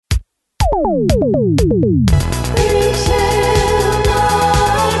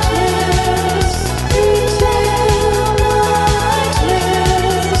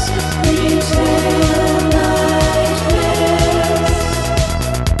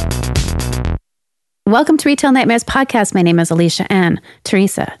Welcome to Retail Nightmares Podcast. My name is Alicia Ann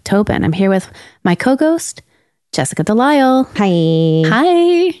Teresa Tobin. I'm here with my co-ghost, Jessica Delisle. Hi.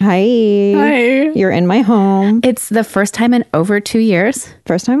 Hi. Hi. Hi. You're in my home. It's the first time in over 2 years.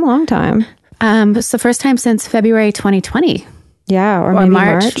 First time, long time. It's the first time since February 2020. Yeah, or maybe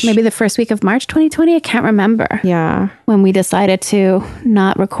March. Maybe the first week of March 2020. I can't remember. Yeah. When we decided to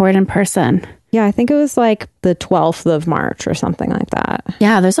not record in person. Yeah, I think it was like the 12th of March or something like that.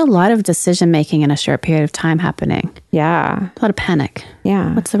 Yeah, there's a lot of decision making in a short period of time happening. Yeah. A lot of panic.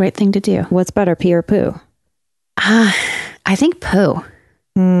 Yeah. What's the right thing to do? What's better, pee or poo? I think poo.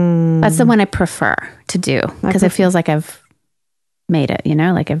 That's the one I prefer to do because it feels like I've made it,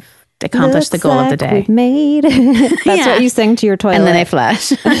 like I've accomplished the goal of the day. We've made it. That's what you sing to your toilet. And then I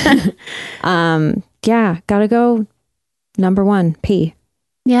flush. Yeah, gotta go. Number one, pee.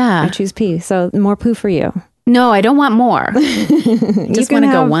 Yeah. I choose pee. So more poo for you. No, I don't want more. Just want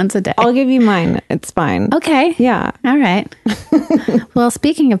to go once a day. I'll give you mine. It's fine. Okay. Yeah. All right. Well,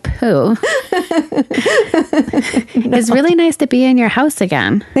 speaking of poo, it's really nice to be in your house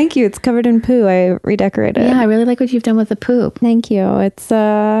again. Thank you. It's covered in poo. I redecorated. Yeah, I really like what you've done with the poop. Thank you. It's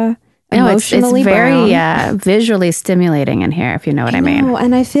emotionally it's very brown. Visually stimulating in here, if you know what I mean.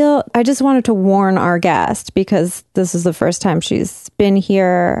 And I just wanted to warn our guest because this is the first time she's been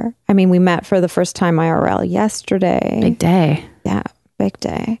here. I mean, we met for the first time IRL yesterday. Big day. Yeah, big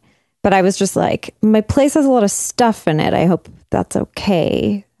day. But I was just like, my place has a lot of stuff in it. I hope that's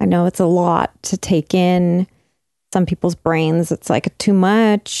okay. I know it's a lot to take in. Some people's brains, it's like too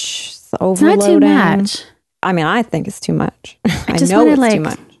much. It's overloading. It's not too much. I mean, I think it's too much. I just know want it's to too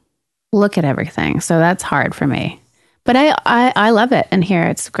much. Look at everything. So that's hard for me. But I love it in here.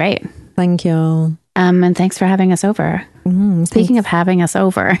 It's great. Thank you. And thanks for having us over. Speaking of having us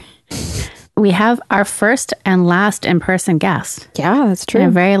over, we have our first and last in-person guest. Yeah, that's true. In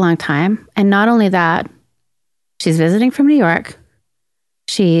a very long time. And not only that, she's visiting from New York.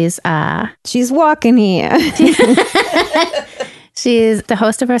 She's walking here. She's the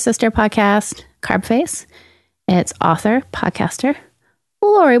host of our sister podcast, Carb Face. It's author, podcaster,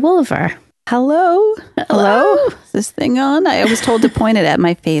 Lori Wolver. Hello. Is this thing on? I was told to point it at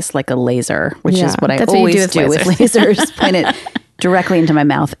my face like a laser, which is what I always do with lasers. Point it directly into my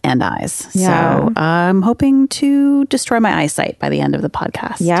mouth and eyes. Yeah. So I'm hoping to destroy my eyesight by the end of the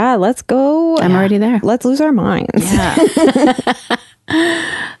podcast. Yeah, let's go. I'm already there. Let's lose our minds. Yeah.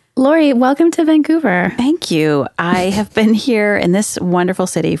 Lori, welcome to Vancouver. Thank you. I have been here in this wonderful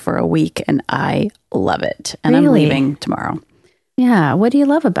city for a week and I love it. And I'm leaving tomorrow. Yeah. What do you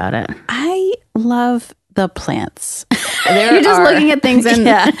love about it? I love the plants. You're just looking at things and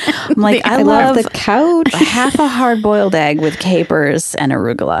I'm like, I love the couch. half a hard-boiled egg with capers and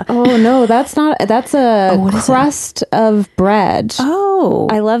arugula. Oh no, that's a crust of bread. Oh.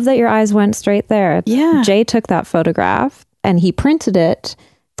 I love that your eyes went straight there. Yeah. Jay took that photograph and he printed it.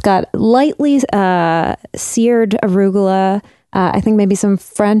 It's got lightly seared arugula. I think maybe some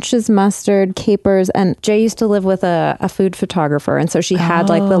French's mustard, capers, and Jay used to live with a food photographer, and so she had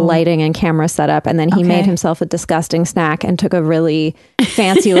like the lighting and camera set up, and then he made himself a disgusting snack and took a really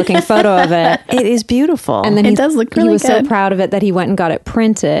fancy looking photo of it. It is beautiful. And then it does look really he was good. so proud of it that he went and got it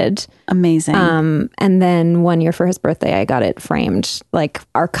printed. Amazing. And then one year for his birthday, I got it framed, like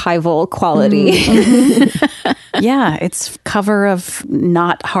archival quality. Yeah, it's cover of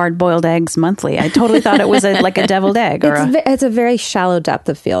Not Hard-Boiled Eggs Monthly. I totally thought it was like a deviled egg. It's a very shallow depth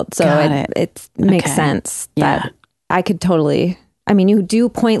of field, so it makes sense that I could totally. I mean, you do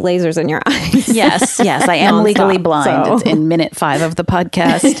point lasers in your eyes. Yes, I am legally blind. So. It's in minute 5 of the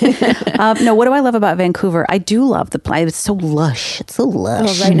podcast. No, what do I love about Vancouver? I do love the place. It's so lush. It's so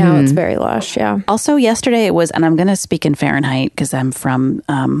lush. Well, right now it's very lush, yeah. Also, yesterday it was, and I'm going to speak in Fahrenheit because I'm from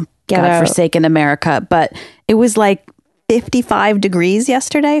godforsaken America, but it was like 55 degrees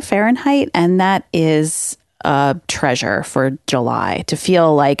yesterday Fahrenheit, and that is a treasure for July. To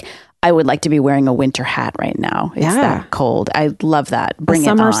feel like I would like to be wearing a winter hat right now. It's that cold. I love that. Bring a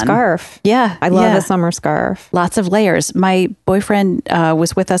summer it on. Scarf. Yeah. I love a summer scarf. Lots of layers. My boyfriend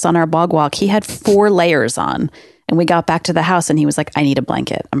was with us on our bog walk. He had 4 layers on. And we got back to the house and he was like, I need a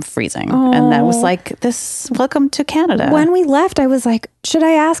blanket. I'm freezing. And that was like, welcome to Canada. When we left, I was like, should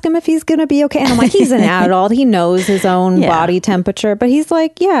I ask him if he's going to be okay? And I'm like, he's an adult. He knows his own body temperature. But he's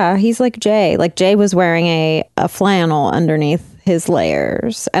like, he's like Jay. Like Jay was wearing a flannel underneath his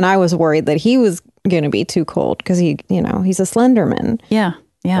layers. And I was worried that he was going to be too cold because he's a Slenderman. Yeah.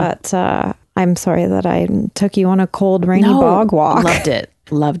 But I'm sorry that I took you on a cold, rainy bog walk.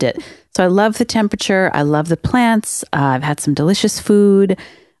 Loved it. So I love the temperature. I love the plants. I've had some delicious food.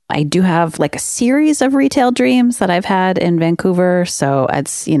 I do have like a series of retail dreams that I've had in Vancouver. So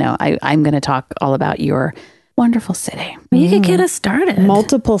it's, I'm going to talk all about your wonderful city. Well, you could get us started.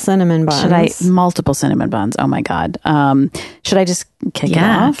 Multiple cinnamon buns. Multiple cinnamon buns. Oh my God. Should I just kick it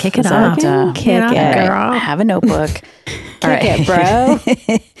off? Kick it off. Kick it, girl. Have a notebook. Kick it, bro.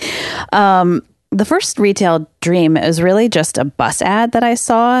 The first retail dream is really just a bus ad that I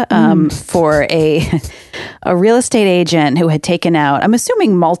saw for a real estate agent who had taken out, I'm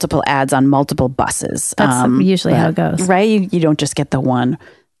assuming, multiple ads on multiple buses. That's usually how it goes. Right? You don't just get the one.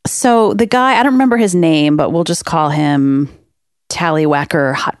 So the guy, I don't remember his name, but we'll just call him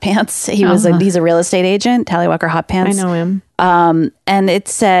Tallywhacker Hot Pants. He's a real estate agent, Tallywhacker Hot Pants. I know him. And it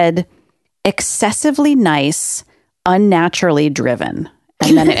said, excessively nice, unnaturally driven.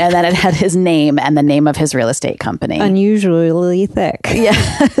 And then it had his name and the name of his real estate company. Unusually thick. Yeah.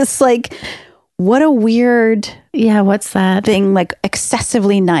 It's like, what a weird what's that thing? Like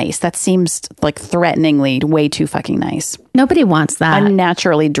excessively nice. That seems like threateningly way too fucking nice. Nobody wants that.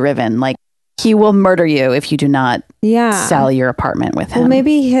 Unnaturally driven. Like he will murder you if you do not sell your apartment with him. Well,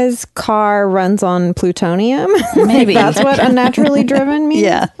 maybe his car runs on plutonium. Maybe. That's what unnaturally driven means.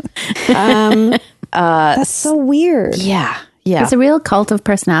 Yeah. That's so weird. Yeah. Yeah. It's a real cult of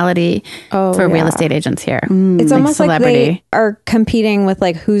personality for real estate agents here. It's almost like they are competing with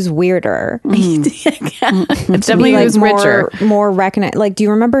like who's weirder. It's definitely like who's richer. More recognized. Like, do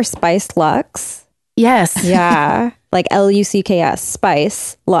you remember Spice Lux? Yes. Yeah. Like Lucks,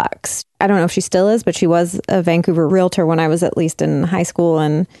 Spice Lux. I don't know if she still is, but she was a Vancouver realtor when I was at least in high school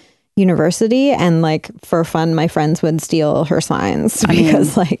and university, and like for fun my friends would steal her signs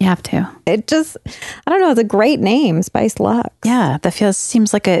because like you have to. It just, I don't know, it's a great name, Spice Lux. Yeah, that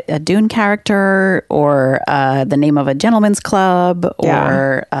seems like a Dune character or the name of a gentleman's club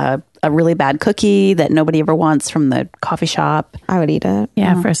or a really bad cookie that nobody ever wants from the coffee shop. I would eat it.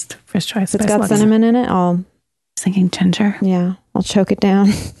 Yeah, first choice. It's got cinnamon in it. I'll thinking ginger. Yeah, I'll choke it down.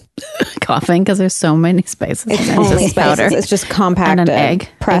 Coughing because there's so many spices. It's only just spices. Powder. It's just compacted, and an egg,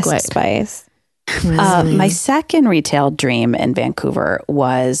 pressed spice. My second retail dream in Vancouver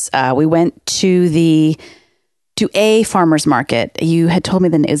was we went to a farmer's market. You had told me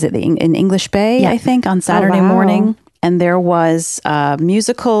in English Bay, I think, on Saturday morning, and there was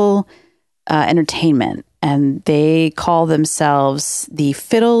musical entertainment. And they call themselves the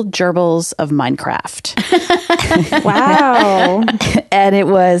Fiddle Gerbils of Minecraft. Wow. And it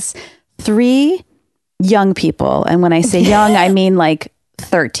was 3 young people. And when I say young, I mean like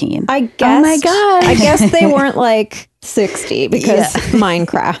 13. I guess. Oh my God. I guess they weren't like 60 because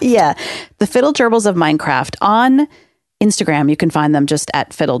Minecraft. Yeah. The Fiddle Gerbils of Minecraft. On Instagram, you can find them just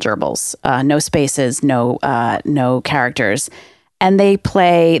at Fiddle Gerbils. No spaces, no characters. And they're a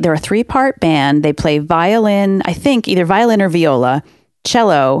 3-part band. They play violin, I think either violin or viola,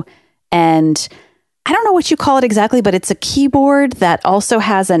 cello, and I don't know what you call it exactly, but it's a keyboard that also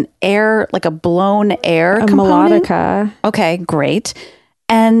has an air, like a blown air component. Melodica. Okay, great.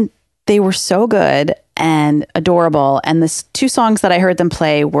 And they were so good and adorable. And the 2 songs that I heard them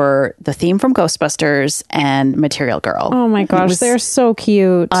play were the theme from Ghostbusters and Material Girl. Oh my gosh, they're so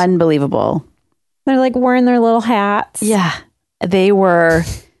cute. Unbelievable. They're like wearing their little hats. Yeah. They were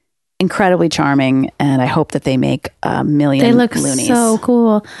incredibly charming, and I hope that they make a million They look loonies. so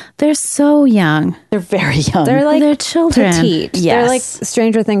cool. They're so young. They're very young. They're like they're children. Petite. Yes. They're like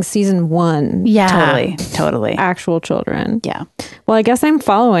Stranger Things season 1. Yeah. Totally. Actual children. Yeah. Well, I guess I'm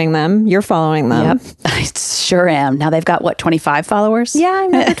following them. You're following them. Yep. I sure am. Now they've got, 25 followers? Yeah, I'm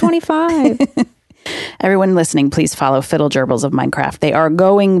number 25. Everyone listening, please follow Fiddle Gerbils of Minecraft. They are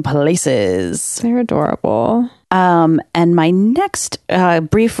going places. They're adorable. And my next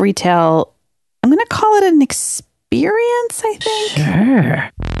brief retail, I'm going to call it an experience, I think. Sure.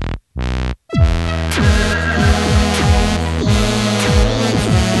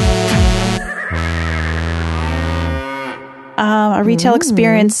 A retail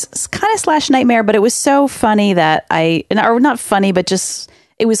experience, kind of / nightmare, but it was so funny that or not funny, but just,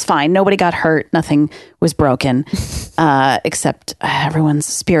 it was fine. Nobody got hurt. Nothing was broken, except everyone's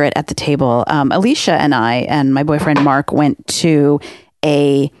spirit at the table. Alicia and I and my boyfriend Mark went to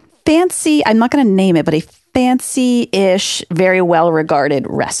a fancy, I'm not going to name it, but a fancy-ish, very well-regarded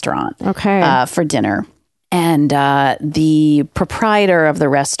restaurant for dinner. And the proprietor of the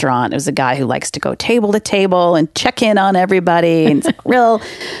restaurant is a guy who likes to go table to table and check in on everybody. And it's the real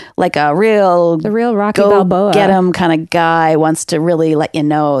Rocky Balboa. Get him kind of guy, wants to really let you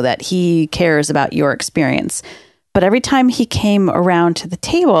know that he cares about your experience. But every time he came around to the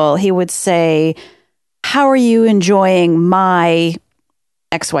table, he would say, "How are you enjoying my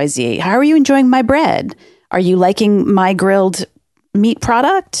XYZ? How are you enjoying my bread? Are you liking my grilled meat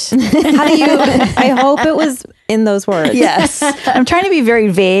product? How do you? I hope it was in those words. Yes. I'm trying to be very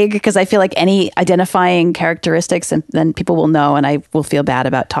vague because I feel like any identifying characteristics, and then people will know, and I will feel bad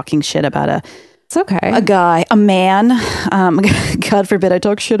about talking shit about it's okay. A guy, a man. God forbid I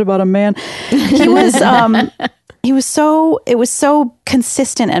talk shit about a man. He was. It was so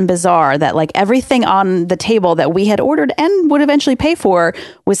consistent and bizarre that like everything on the table that we had ordered and would eventually pay for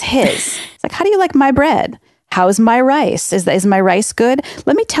was his. It's like, how do you like my bread? How's my rice? Is my rice good?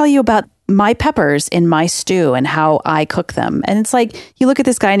 Let me tell you about my peppers in my stew and how I cook them. And it's like, you look at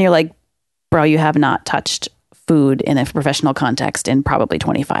this guy and you're like, bro, you have not touched food in a professional context in probably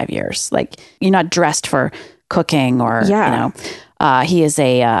 25 years. Like, you're not dressed for cooking or, he is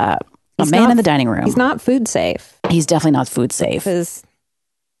a man in the dining room. He's not food safe. He's definitely not food safe.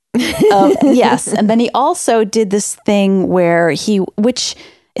 Yes. And then he also did this thing where which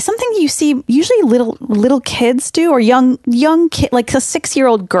is something you see usually little kids do, or young kid, like a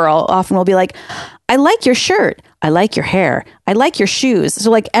 6-year-old girl often will be like, I like your shirt. I like your hair. I like your shoes. So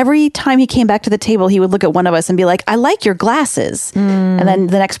like every time he came back to the table, he would look at one of us and be like, I like your glasses. And then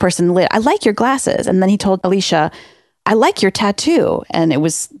the next person I like your glasses. And then he told Alicia, I like your tattoo. And it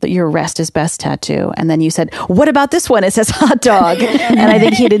was your rest is best tattoo. And then you said, what about this one? It says hot dog. And I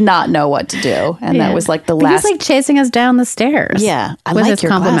think he did not know what to do. And that was like the last. He was like chasing us down the stairs. Yeah. I like your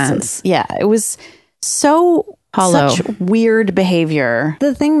compliments. Glasses. Yeah. It was so hollow. Such weird behavior.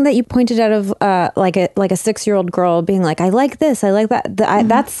 The thing that you pointed out of like a 6-year-old girl being like, I like this, I like that.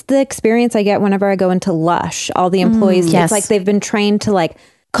 That's the experience I get whenever I go into Lush. All the employees, it's like they've been trained to like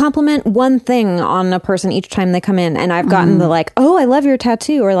compliment one thing on a person each time they come in. And I've gotten the like, oh, I love your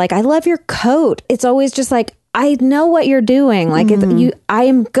tattoo, or like, I love your coat. It's always just like, I know what you're doing. Like I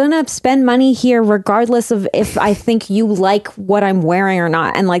am gonna spend money here regardless of if I think you like what I'm wearing or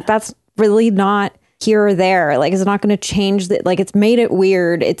not. And like, that's really not here or there. Like, it's not going to change that. Like, it's made it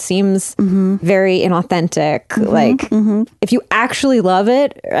weird. It seems very inauthentic. Like, if you actually love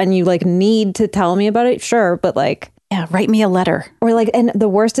it and you like need to tell me about it, sure. But like, yeah, write me a letter. Or like, and the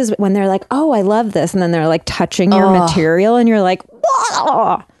worst is when they're like, oh, I love this. And then they're like touching your material and you're like,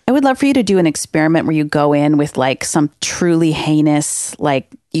 whoa. I would love for you to do an experiment where you go in with like some truly heinous, like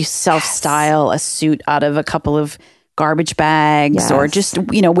you self-style a suit out of a couple of garbage bags, or just,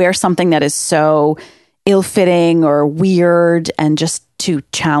 wear something that is so ill-fitting or weird, and just to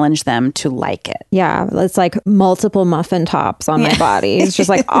challenge them to like it. Yeah, it's like multiple muffin tops on my body. It's just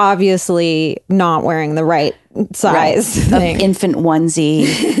like obviously not wearing the right size thing. Infant onesie.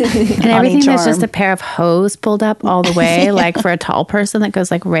 And everything that's just a pair of hose pulled up all the way, like for a tall person, that goes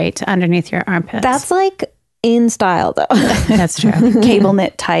like right underneath your armpits. That's like in style though. That's true. Cable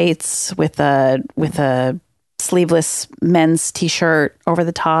knit tights with a sleeveless men's t-shirt over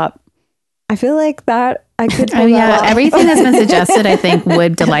the top. I feel like that I could. Everything that's been suggested, I think,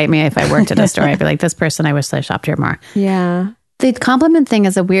 would delight me if I worked at a store. I'd be like, this person, I wish I shopped here more. Yeah. The compliment thing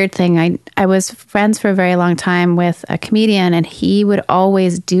is a weird thing. I was friends for a very long time with a comedian, and he would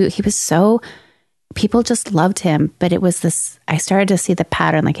always people just loved him. But it was this, I started to see the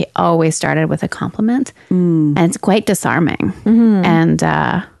pattern. Like, he always started with a compliment, and it's quite disarming. And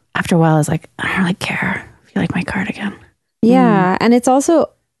after a while, I was like, I don't really care if you like my cardigan. Yeah. And it's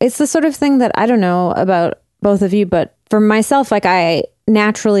the sort of thing that I don't know about both of you, but for myself, like I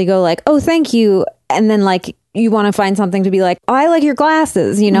naturally go like, oh, thank you. And then like, you want to find something to be like, oh, I like your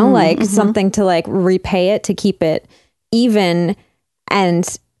glasses, something to like repay it, to keep it even. And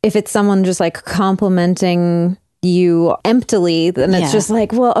if it's someone just like complimenting you emptily, then it's just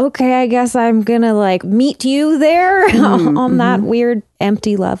like, well, okay, I guess I'm gonna like meet you there on that weird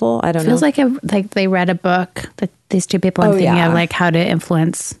empty level. I don't know. Feels like they read a book that these two people I'm thinking of, like How to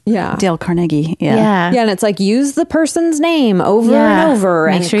Influence. Yeah. Dale Carnegie. Yeah. And it's like, use the person's name over and over.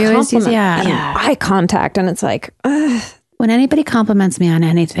 Make sure you always use, and eye contact. And it's like, when anybody compliments me on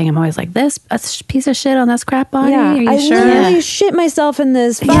anything, I'm always like, this a piece of shit on this crap body. Yeah. Are you sure? I literally shit myself in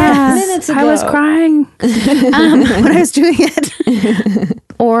this 5 minutes ago. I was crying when I was doing it.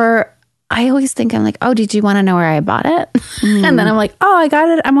 Or I always think, I'm like, oh, did you want to know where I bought it? And then I'm like, oh, I got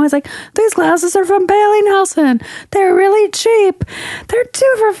it. I'm always like, these glasses are from Bailey Nelson. They're really cheap. They're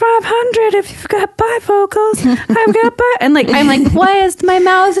 2 for $500 if you've got bifocals. I've got and like, I'm like, why is my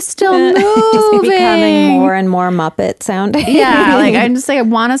mouth still moving? It's becoming more and more Muppet sounding. Yeah, like I just say I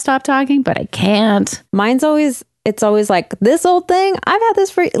want to stop talking, but I can't. It's always like, this old thing, I've had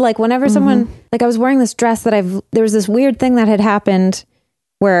this for like whenever someone, like I was wearing this dress that there was this weird thing that had happened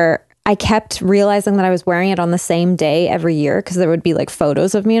where I kept realizing that I was wearing it on the same day every year, because there would be like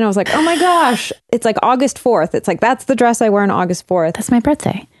photos of me and I was like, oh my gosh, it's like August 4th. It's like, that's the dress I wear on August 4th. That's my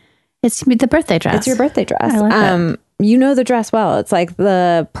birthday. It's the birthday dress. It's your birthday dress. I like it. You know the dress well. It's like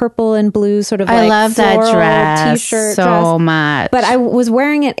the purple and blue sort of I like love that floral dress t-shirt so dress. much. But I was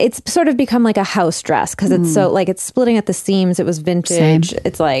wearing it. It's sort of become like a house dress because it's so like it's splitting at the seams. It was vintage. Same.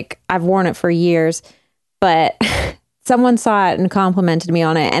 It's like I've worn it for years, but someone saw it and complimented me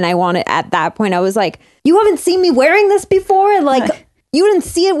on it. And I wanted, at that point, I was like, you haven't seen me wearing this before? Like, you didn't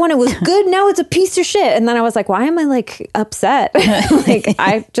see it when it was good. Now it's a piece of shit. And then I was like, why am I like upset? Like,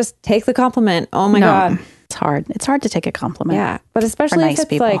 I just take the compliment. Oh my God. It's hard. It's hard to take a compliment. Yeah. But especially nice if it's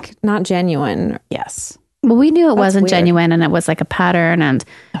people. like not genuine. Yes. Well, we knew it wasn't weird. genuine, and it was like a pattern, and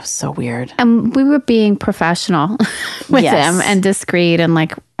That was so weird. we were being professional with Yes. him and discreet and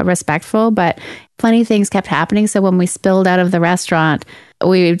like respectful, but funny things kept happening. So when we spilled out of the restaurant,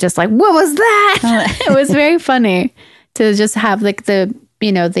 we were just like, what was that? It was very funny to just have like the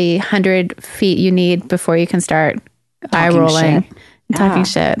 100 feet you need before you can start eye rolling, shit. and talking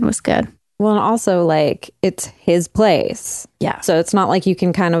shit. It was good. Well, and also like it's his place. Yeah. So it's not like you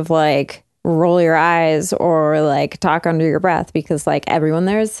can kind of like roll your eyes or like talk under your breath because like everyone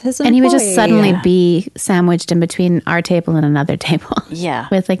there is his employee. And he would just suddenly be sandwiched in between our table and another table Yeah.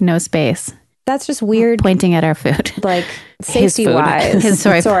 with like no space, That's just weird. pointing at our food. Like His safety food. wise.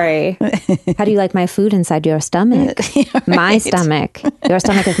 Sorry. How do you like my food inside your stomach? My stomach. Your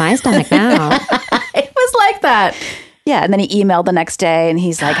stomach is my stomach now. It was like that. Yeah. And then he emailed the next day and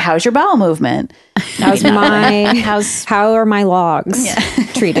he's like, how's your bowel movement? How are my logs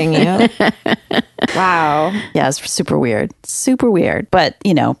treating you? Wow. Yeah, it's super weird. Super weird. But,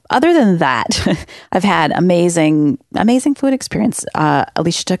 other than that, I've had amazing food experience.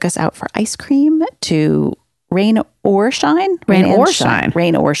 Alicia took us out for ice cream to Rain or Shine. Rain or Shine.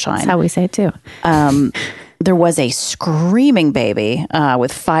 Rain or Shine. That's how we say it too. There was a screaming baby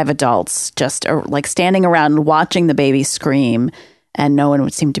with 5 adults just like standing around watching the baby scream, and no one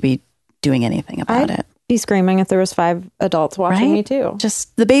would seem to be doing anything about it. Be screaming if there was 5 adults watching Right? me too.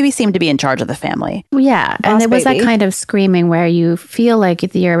 Just the baby seemed to be in charge of the family. Well, yeah. And Boss it was baby. that kind of screaming where you feel like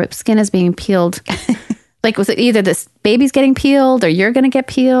your skin is being peeled. Like, was it either this baby's getting peeled or you're going to get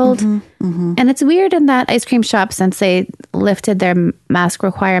peeled? And it's weird in that ice cream shop, since they lifted their mask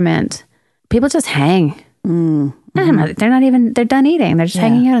requirement, people just hang. They're not even, they're done eating. They're just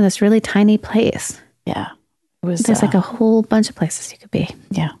hanging out in this really tiny place. Yeah. It was, There's like a whole bunch of places you could be.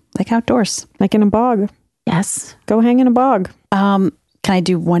 yeah, like outdoors. Like in a bog. Yes. Go hang in a bog. Can I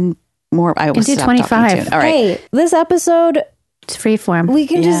do one more? I can will do stop 25. talking to- All right. Hey, this episode, It's free form. we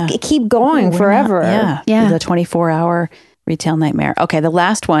can just keep going forever. Yeah. The 24-hour retail nightmare. Okay, the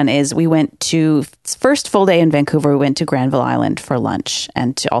last one is we went to first full day in Vancouver. We went to Granville Island for lunch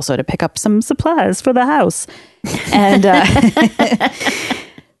and to pick up some supplies for the house. And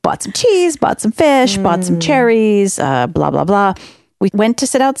bought some cheese, bought some fish, bought some cherries, blah, blah, blah. We went to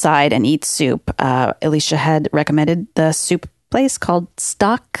sit outside and eat soup. Alicia had recommended the soup place called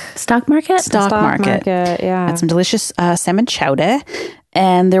Stock Market? Stock Market. Yeah. Had some delicious salmon chowder.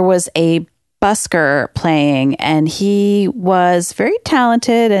 And there was a busker playing, and he was very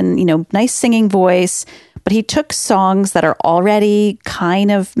talented and, nice singing voice. But he took songs that are already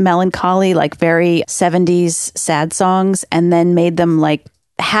kind of melancholy, like very 70s sad songs, and then made them like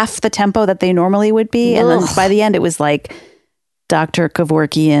half the tempo that they normally would be. And then by the end, it was like Dr.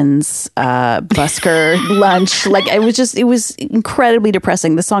 Kevorkian's busker lunch. Like it was incredibly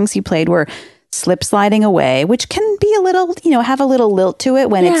depressing. The songs he played were Slip Sliding Away, which can be a little, have a little lilt to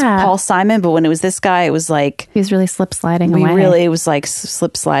it when it's Paul Simon. But when it was this guy, it was like, He was really slip sliding away. it was like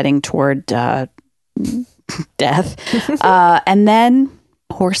slip sliding toward death. And then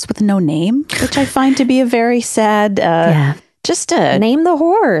Horse with No Name, which I find to be a very sad, just a Name the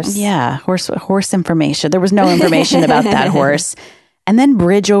horse. yeah, horse information. There was no information about that horse. And then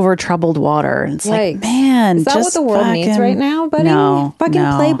Bridge Over Troubled Water. And it's like, Yikes. man, Is that what the world needs right now, buddy? No,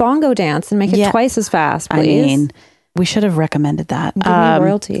 no. Play bongo dance and make it twice as fast, please. I mean, we should have recommended that. Give me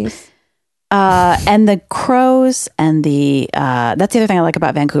royalties. And the crows and that's the other thing I like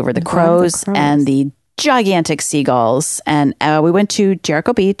about Vancouver, the crows and the gigantic seagulls. And we went to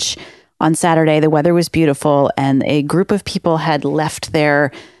Jericho Beach on Saturday. The weather was beautiful, and a group of people had left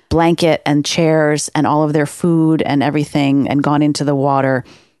their blanket and chairs and all of their food and everything and gone into the water.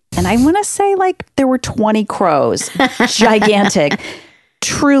 And I want to say like there were 20 crows, gigantic,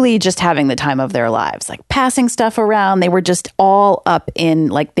 truly just having the time of their lives, like passing stuff around. They were just all up in,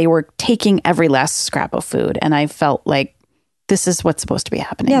 like they were taking every last scrap of food. And I felt like this is what's supposed to be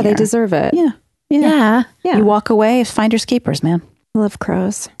happening. Yeah, here. they deserve it. Yeah. You walk away, finders keepers, man. I love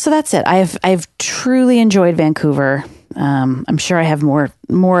crows. So that's it. I've truly enjoyed Vancouver. I'm sure I have more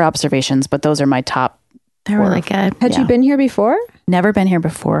observations, but those are my top They're really good. Had you been here before? Never been here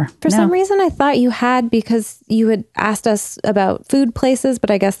before. For some reason, I thought you had because you had asked us about food places, but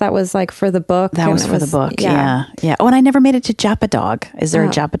I guess that was like for the book. That was for the book. Yeah. Oh, and I never made it to Japadog. Is there a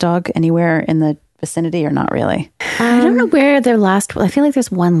Japadog anywhere in the vicinity or not really? I don't know where their last. I feel like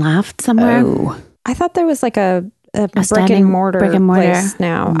there's one left somewhere. Oh, I thought there was like a brick and mortar place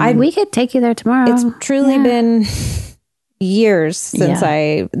now. We could take you there tomorrow. It's truly been years since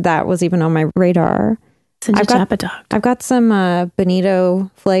that was even on my radar. I've got some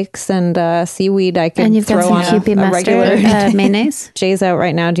bonito flakes and seaweed I can throw on a regular mayonnaise. Jay's out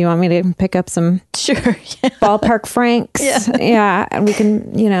right now. Do you want me to pick up some ballpark franks? Yeah, and we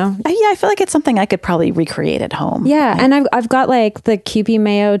can, I feel like it's something I could probably recreate at home. Yeah, and I've got like the Kewpie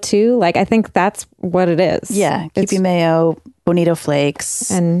mayo too. Like I think that's what it is. Yeah, Kewpie mayo, bonito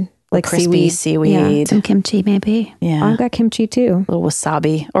flakes, and like crispy seaweed. Some kimchi maybe. Yeah. I've got kimchi too. A little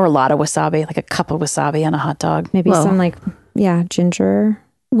wasabi or a lot of wasabi, like a cup of wasabi on a hot dog. Maybe some like, ginger.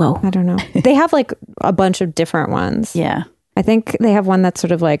 Whoa. I don't know. They have like a bunch of different ones. Yeah. I think they have one that's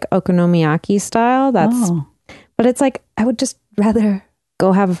sort of like okonomiyaki style. But it's like, I would just rather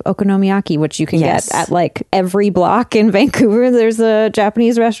go have okonomiyaki, which you can get at like every block in Vancouver. There's a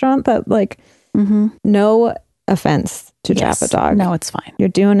Japanese restaurant that like, no offense to Japadog. No, it's fine. You're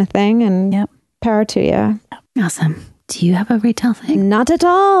doing a thing and power to you. Awesome. Do you have a retail thing? Not at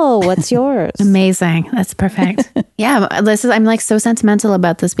all. What's yours? Amazing. That's perfect. I'm like so sentimental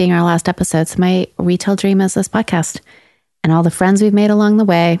about this being our last episode. So my retail dream is this podcast and all the friends we've made along the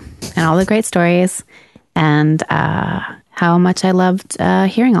way and all the great stories and how much I loved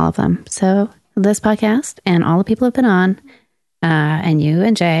hearing all of them. So this podcast and all the people who've been on and you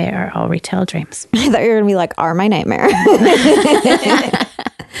and Jay are all retail dreams. I thought you were going to be like, are my nightmare.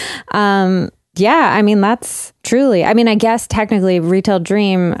 I mean, that's truly, I guess technically retail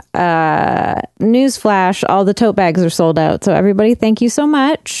dream, newsflash, all the tote bags are sold out. So everybody, thank you so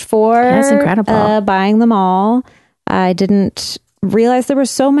much for That's incredible. Buying them all. I didn't realize there were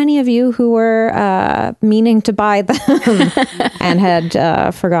so many of you who were meaning to buy them and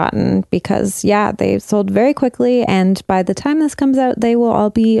had forgotten because, they sold very quickly. And by the time this comes out, they will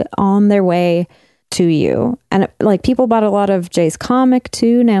all be on their way to you. And like people bought a lot of Jay's comic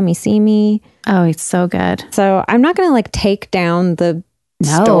too, Now Me See Me. Oh, it's so good. So I'm not going to like take down the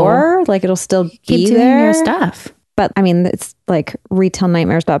store. Like it'll still be doing there. Your stuff. But it's like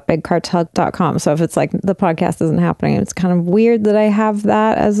retailnightmares.bigcartel.com. So if it's like the podcast isn't happening, it's kind of weird that I have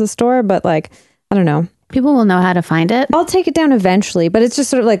that as a store, but like, I don't know. People will know how to find it. I'll take it down eventually, but it's just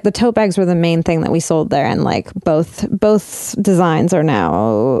sort of like the tote bags were the main thing that we sold there. And like both designs are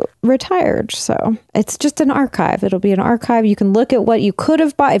now retired. So it's just an archive. It'll be an archive. You can look at what you could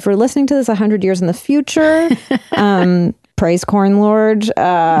have bought if you're listening to this 100 years in the future. Praise Corn Lord.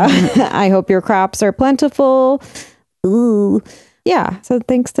 I hope your crops are plentiful. Ooh. Yeah. So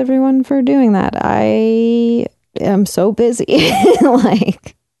thanks to everyone for doing that. I am so busy.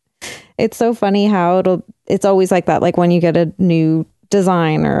 Like, it's so funny how it's always like that. Like when you get a new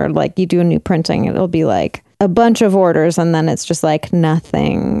design or like you do a new printing, it'll be like a bunch of orders and then it's just like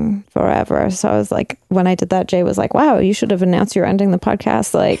nothing forever. So I was like, when I did that, Jay was like, wow, you should have announced you're ending the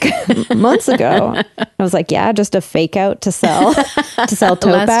podcast like months ago. I was like, yeah, just a fake out to sell tote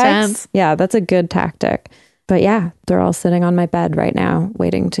bags. Chance. Yeah, that's a good tactic. But yeah, they're all sitting on my bed right now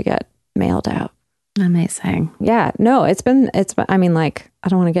waiting to get mailed out. Amazing. Yeah, no, it's been, I mean, like, I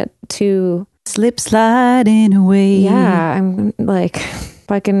don't want to get too slip sliding away. Yeah, I'm like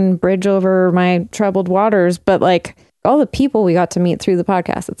fucking bridge over my troubled waters, but like all the people we got to meet through the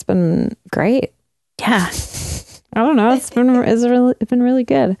podcast, it's been great. Yeah. I don't know. It's been really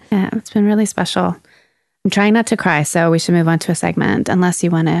good. Yeah, it's been really special. I'm trying not to cry, so we should move on to a segment unless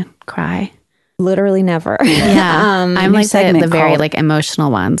you want to cry. Literally never. Yeah. I'm like the very like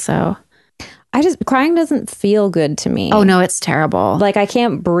emotional one, so crying doesn't feel good to me. Oh no, it's terrible. Like I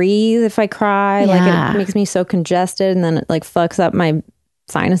can't breathe if I cry. Yeah. Like it makes me so congested and then it like fucks up my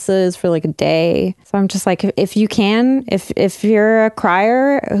sinuses for like a day. So I'm just like, if you're a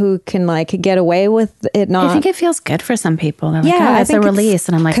crier who can like get away with it not. I think it feels good for some people. They're like, yeah, it's a release.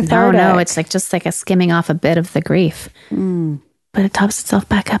 And I'm like, cathartic. no, it's like just like a skimming off a bit of the grief. But it tops itself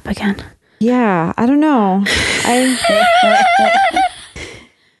back up again. Yeah, I don't know.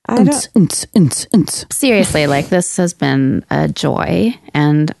 Seriously, like this has been a joy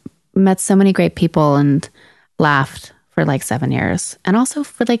and met so many great people and laughed for like 7 years. And also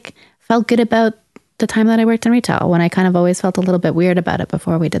for like felt good about the time that I worked in retail when I kind of always felt a little bit weird about it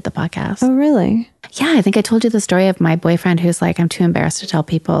before we did the podcast. Oh, really? Yeah, I think I told you the story of my boyfriend who's like, I'm too embarrassed to tell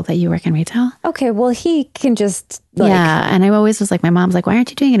people that you work in retail. Okay, well, he can just yeah, and I always was like, my mom's like, why aren't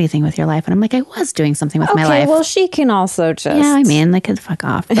you doing anything with your life? And I'm like, I was doing something with my life. well, she can also just yeah, I mean, they could fuck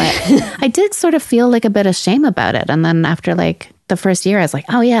off. But I did sort of feel like a bit of shame about it. And then after like the first year, I was like,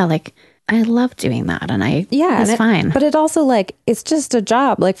 oh yeah, like I love doing that, and it's fine. But it also like it's just a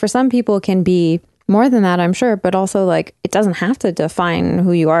job. Like for some people, it can be more than that, I'm sure, but also like it doesn't have to define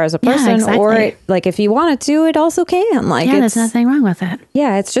who you are as a person, exactly. or like if you want it to, it also can. Like, there's nothing wrong with it.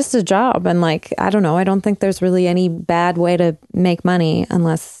 Yeah, it's just a job, and like I don't know, I don't think there's really any bad way to make money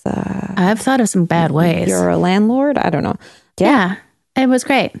unless I've thought of some bad ways. You're a landlord. I don't know. Yeah, it was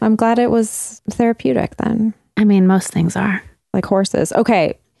great. I'm glad it was therapeutic then. I mean, most things are like horses.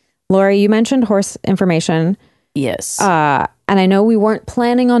 Okay, Lori, you mentioned horse information. Yes. And I know we weren't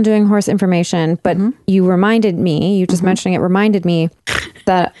planning on doing horse information, but you reminded me, you just mentioning it reminded me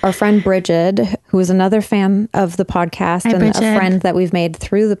that our friend Bridget, who is another fan of the podcast and Bridget. a friend that we've made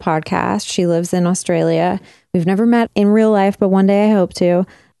through the podcast, she lives in Australia. We've never met in real life, but one day I hope to.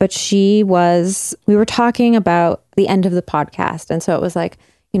 But we were talking about the end of the podcast. And so it was like,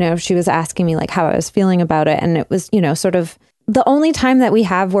 you know, she was asking me like how I was feeling about it. And it was, you know, sort of the only time that we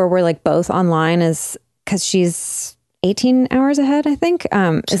have where we're like both online is because she's 18 hours ahead, I think.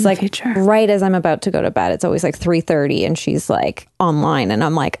 It's like right as I'm about to go to bed. It's always like 3:30 and she's like online. And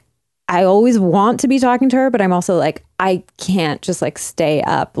I'm like, I always want to be talking to her, but I'm also like, I can't just like stay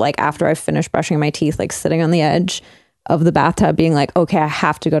up like after I've finished brushing my teeth, like sitting on the edge of the bathtub being like, okay, I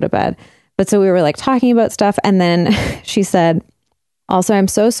have to go to bed. But so we were like talking about stuff. And then she said, also, I'm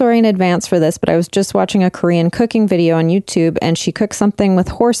so sorry in advance for this, but I was just watching a Korean cooking video on YouTube and she cooked something with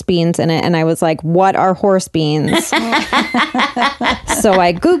horse beans in it. And I was like, what are horse beans? So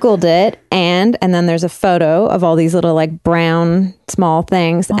I Googled it and then there's a photo of all these little like brown small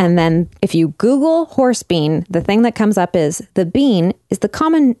things. Oh. And then if you Google horse bean, the thing that comes up is the bean is the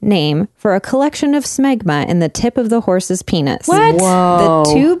common name for a collection of smegma in the tip of the horse's penis. What? Whoa.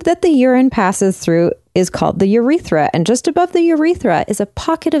 The tube that the urine passes through is called the urethra, and just above the urethra is a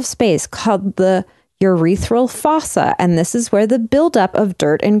pocket of space called the urethral fossa, and this is where the buildup of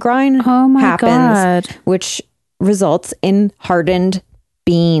dirt and grime happens, which results in hardened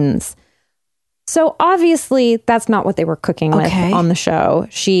beans. So obviously that's not what they were cooking with on the show.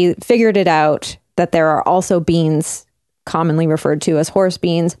 She figured it out that there are also beans commonly referred to as horse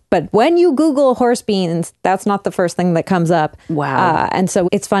beans. But when you Google horse beans, that's not the first thing that comes up. Wow. And so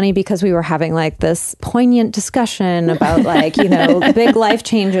it's funny because we were having like this poignant discussion about like, you know, big life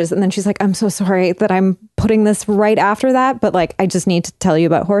changes. And then she's like, I'm so sorry that I'm putting this right after that. But like, I just need to tell you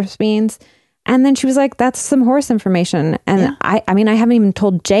about horse beans. And then she was like, that's some horse information. And I mean, I haven't even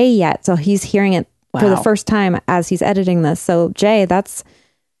told Jay yet. So he's hearing it for the first time as he's editing this. So Jay, that's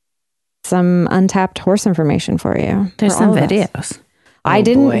some untapped horse information for you. There's some videos. I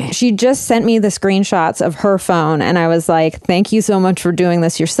didn't. She just sent me the screenshots of her phone, and I was like, "Thank you so much for doing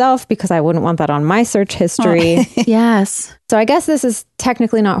this yourself," because I wouldn't want that on my search history. Oh. Yes. So I guess this is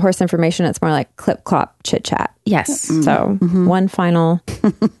technically not horse information. It's more like clip clop chit chat. Yes. So one final.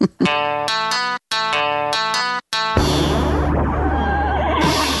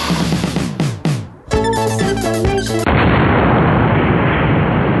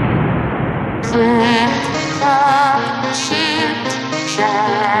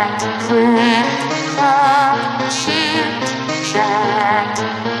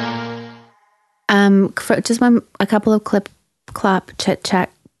 Just a couple of clip clop chit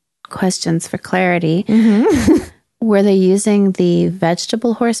chat questions for clarity. Were they using the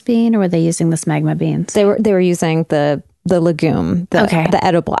vegetable horse bean or were they using the smegma beans? They were using the legume, the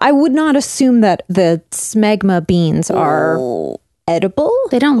edible. I would not assume that the smegma beans are edible.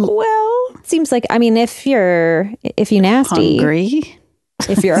 They don't. Well, seems like, I mean, if you nasty, hungry,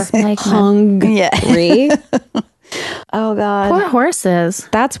 if you're hungry. Oh God. Poor horses.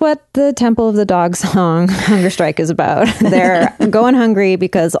 That's what the Temple of the Dog song Hunger Strike is about. They're going hungry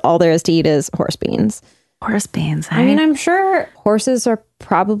because all there is to eat is horse beans. Horse beans. I mean, I'm sure horses are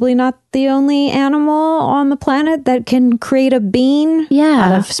probably not the only animal on the planet that can create a bean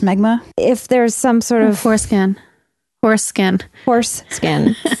out of smegma. If there's some sort of foreskin. Horse skin. Horse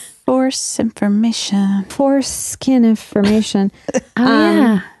skin. Horse information. Foreskin information.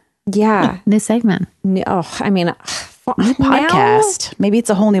 Yeah. New segment. Oh, I mean, podcast. Maybe it's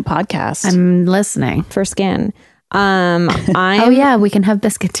a whole new podcast. I'm listening. For skin. We can have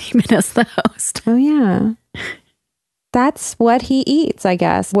Biscuit Demon as the host. Oh yeah. That's what he eats, I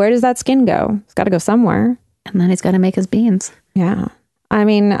guess. Where does that skin go? It's got to go somewhere. And then he's got to make his beans. Yeah. I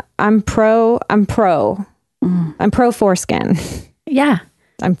mean, I'm pro foreskin. Yeah.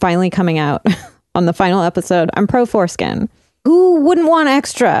 I'm finally coming out on the final episode, I'm pro foreskin. Who wouldn't want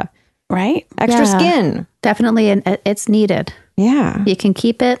extra? Right? Extra skin. Definitely, it's needed. Yeah. You can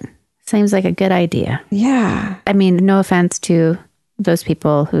keep it. Seems like a good idea. Yeah. I mean, no offense to those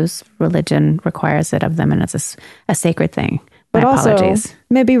people whose religion requires it of them, and it's a sacred thing. But also, apologies.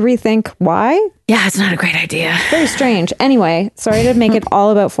 maybe rethink why. Yeah, it's not a great idea. Very strange. Anyway, sorry to make it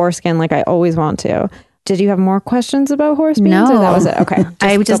all about foreskin like I always want to. Did you have more questions about horse beans? No. Or that was it? Okay.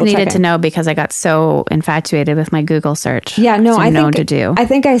 I just needed double-checking. to know because I got so infatuated with my Google search. Yeah, no, so I known think to do. I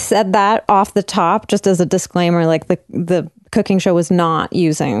think I said that off the top just as a disclaimer. Like the cooking show was not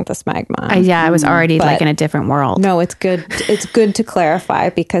using the smegma. I was already But- like in a different world. No, it's good. It's good to clarify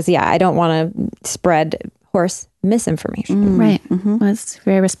because I don't want to spread horse misinformation. Right. Well, it's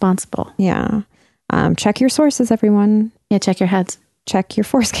very responsible. Yeah. Check your sources, everyone. Yeah, check your heads. Check your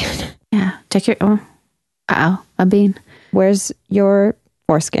foreskin. Yeah, check your. A bean. Where's your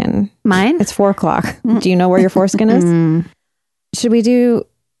foreskin? Mine? It's 4:00. Do you know where your foreskin is? Should we do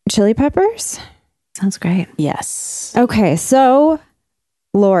chili peppers? Sounds great. Yes. Okay, so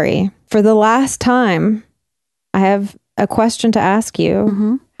Lori, for the last time, I have a question to ask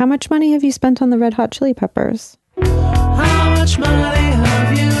you. How much money have you spent on the Red Hot Chili Peppers? How much money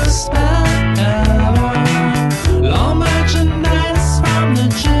have you spent ever on merchandise from the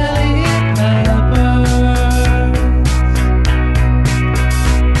Chili Peppers?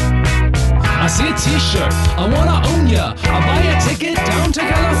 I see a t-shirt, I wanna own ya. I'll buy a ticket down to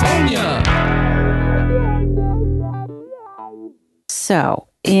California. So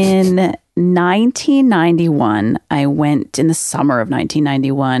in 1991, in the summer of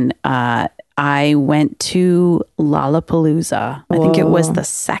 1991, I went to Lollapalooza. I think it was the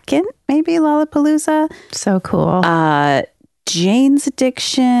second, maybe Lollapalooza. So cool. Jane's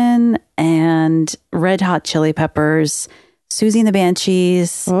Addiction and Red Hot Chili Peppers, Susie and the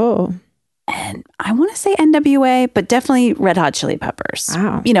Banshees, Oh, and I want to say NWA, but definitely Red Hot Chili Peppers.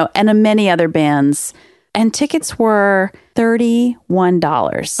 Wow. And many other bands. And tickets were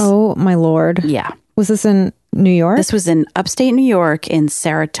 $31. oh my Lord. Yeah. Was this in New York? This was in upstate New York in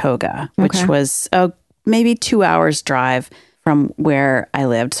Saratoga, which Okay. was maybe 2 hours drive from where I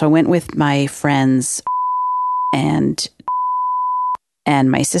lived. So I went with my friends and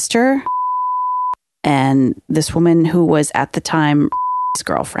my sister and this woman who was at the time his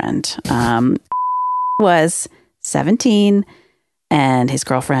girlfriend was 17 and his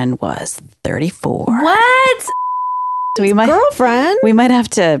girlfriend was 34. what? So we Girlfriend? might have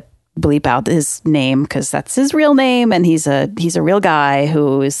to bleep out his name because that's his real name, and he's a real guy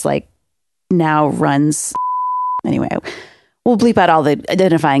who is like now runs. Anyway, we'll bleep out all the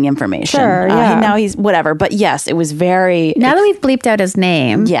identifying information. Sure, yeah. Now he's whatever, but yes, it was very. Now that we've bleeped out his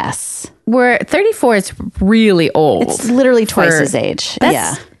name, Yes, we're 34 is really old. it's literally twice For- his age. That's-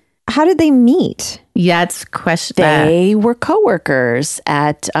 Yeah, How did they meet? Yeah, it's question. they were coworkers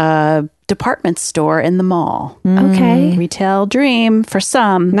at a department store in the mall. Okay. Retail dream for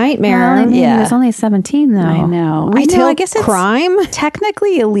some. Nightmare. Well, I mean, Yeah. he was only 17 though. I know. Retail I guess it's crime?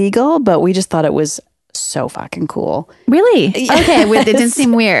 technically illegal, but we just thought it was so fucking cool. Really? Okay. It didn't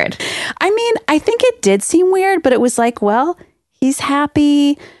seem weird. I mean, I think it did seem weird, but it was like, well, he's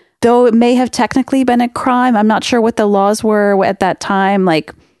happy, though it may have technically been a crime. I'm not sure what the laws were at that time.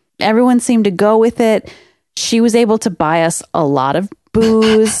 Like, everyone seemed to go with it. She was able to buy us a lot of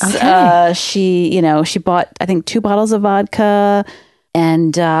booze. Okay. She bought, I think, 2 bottles of vodka.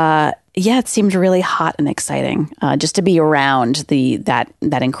 And it seemed really hot and exciting just to be around that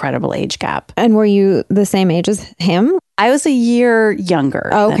incredible age gap. And were you the same age as him? I was a year younger.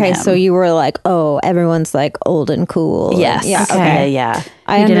 Oh, than okay, him. so you were like, oh, everyone's like old and cool. Yes. Yeah. Okay. Okay. Yeah.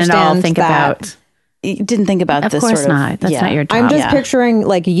 I You didn't all understand think that. about. You didn't think about Of this course sort of. not. That's not your job. I'm just Yeah. picturing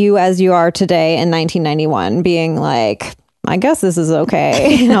like you as you are today in 1991 being like, I guess this is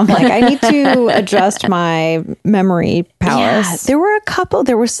okay. And I'm like, I need to adjust my memory powers. Yeah, there were a couple.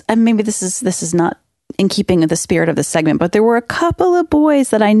 There was, and maybe this is not in keeping with the spirit of the segment, but there were a couple of boys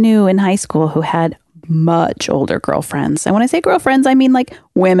that I knew in high school who had much older girlfriends. And when I say girlfriends, I mean like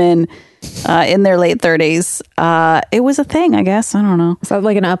women in their late 30s. It was a thing, I guess. I don't know. Is that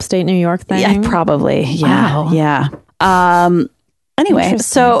like an upstate New York thing? Yeah, probably. Yeah, Wow. yeah. Anyway,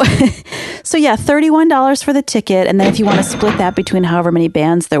 so yeah, $31 for the ticket, and then if you want to split that between however many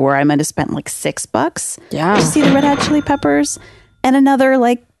bands there were, I might have spent like $6. Yeah. to see the Red Hot Chili Peppers, and another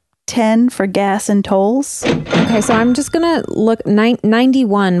like 10 for gas and tolls. Okay, so I'm just gonna look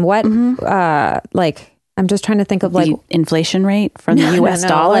 91. What like I'm just trying to think of like The inflation rate from the U.S.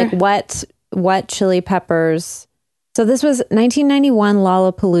 dollar. Like what Chili Peppers. So this was 1991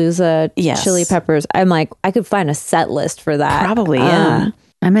 Lollapalooza Yes. Chili Peppers. I'm like, I could find a set list for that. Probably, yeah.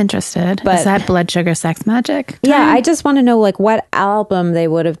 I'm interested. But- Is that Blood Sugar Sex Magic? Yeah, I just want to know like what album they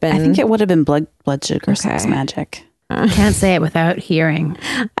would have been. I think it would have been Blood Sugar Sex Magic. Can't say it without hearing.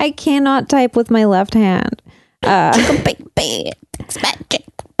 I cannot type with my left hand. It's magic.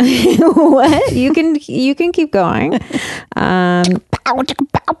 What? You can keep going.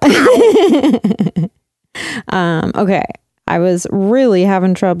 Okay. I was really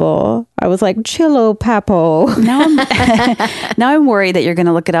having trouble. I was like, Chillo Papo. Now I'm worried that you're going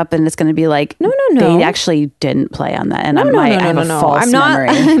to look it up and it's going to be like, No. they actually didn't play on that. And I have a false memory.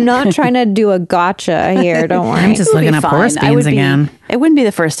 I'm not trying to do a gotcha here. Don't worry. I'm just looking up horse beans again. It wouldn't be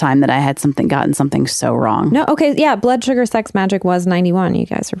the first time that I had gotten something so wrong. No, okay. Yeah. Blood Sugar Sex Magic was 91. You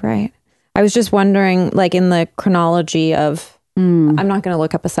guys are right. I was just wondering, like, in the chronology of, I'm not going to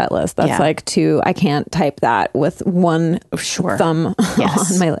look up a set list. That's like I can't type that with one thumb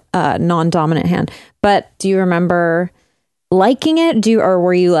on my non-dominant hand. But do you remember liking it? Or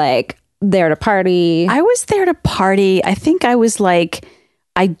were you like there to party? I was there to party. I think I was like,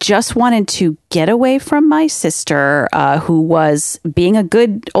 I just wanted to get away from my sister, who was being a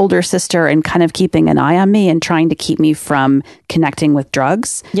good older sister and kind of keeping an eye on me and trying to keep me from connecting with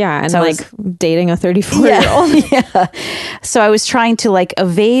drugs. Yeah, and so like dating a 34-year-old. Yeah. So I was trying to like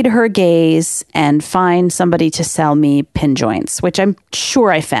evade her gaze and find somebody to sell me pin joints, which I'm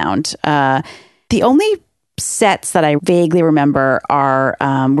sure I found. The only sets that I vaguely remember are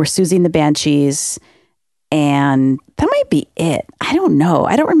were Susie and the Banshees, and that might be it. I don't know.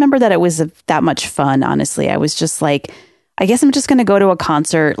 I don't remember that it was that much fun, honestly. I was just like, I guess I'm just going to go to a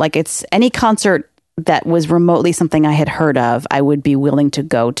concert. Like, it's any concert that was remotely something I had heard of, I would be willing to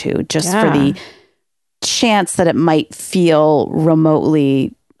go to just for the chance that it might feel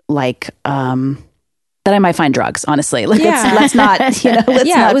remotely like that I might find drugs, honestly. Like, let's not, let's not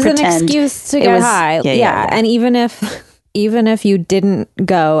it was pretend. an excuse to get high. Yeah. And even if you didn't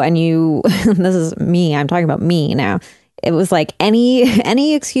go and you, this is me, I'm talking about me now. It was like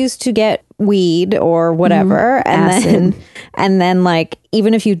any excuse to get weed or whatever. And then like,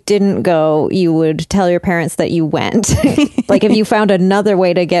 even if you didn't go, you would tell your parents that you went. Like if you found another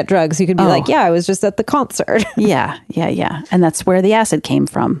way to get drugs, you could be like, yeah, I was just at the concert. Yeah. And that's where the acid came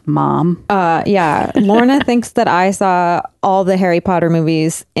from, Mom. Yeah. Lorna thinks that I saw all the Harry Potter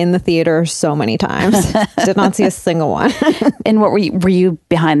movies in the theater so many times. Did not see a single one. And what were you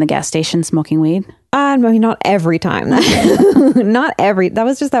behind the gas station smoking weed? I mean, not every time. That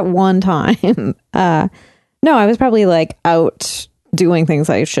was just that one time. No, I was probably like out doing things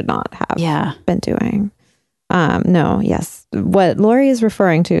I should not have been doing. No, yes. What Lori is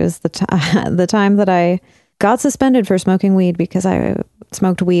referring to is the time that I got suspended for smoking weed because I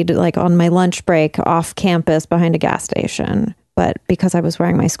smoked weed like on my lunch break off campus behind a gas station. But because I was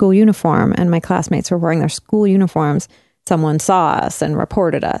wearing my school uniform and my classmates were wearing their school uniforms, someone saw us and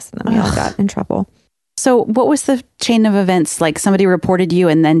reported us, and then we all got in trouble. So what was the chain of events? Like somebody reported you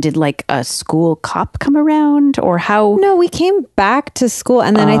and then did like a school cop come around, or how? No, we came back to school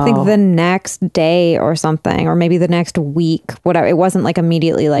and then I think the next day or something, or maybe the next week, whatever. It wasn't like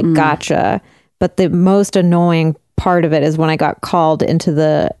immediately like gotcha. But the most annoying part of it is when I got called into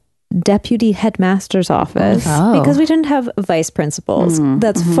the deputy headmaster's office because we didn't have vice principals.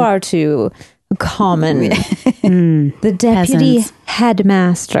 That's far too common. The deputy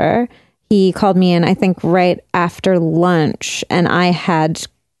headmaster, he called me in, I think, right after lunch, and I had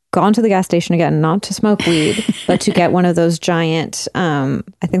gone to the gas station again, not to smoke weed, but to get one of those giant, I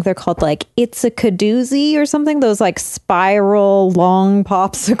think they're called like It's a Kadoozy or something, those like spiral long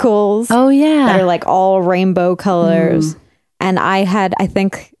popsicles. Oh, yeah. That are like all rainbow colors. And I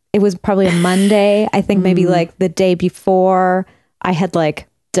think it was probably a Monday. I think maybe like the day before I had like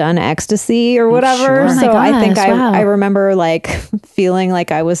done ecstasy or whatever. Sure. So I think wow. I remember like feeling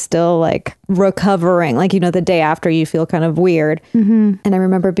like I was still like recovering, like, the day after you feel kind of weird. And I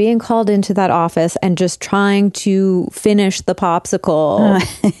remember being called into that office and just trying to finish the popsicle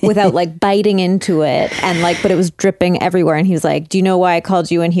without like biting into it. And like, but it was dripping everywhere. And he was like, do you know why I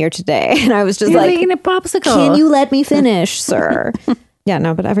called you in here today? And I was just You're like, making a popsicle. can you let me finish, sir? Yeah,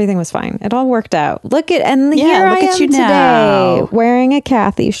 no, but everything was fine. It all worked out. Here I am you today, now. wearing a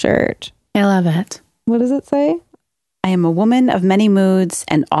Kathy shirt. I love it. What does it say? I am a woman of many moods,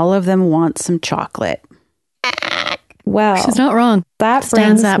 and all of them want some chocolate. Well, She's not wrong. that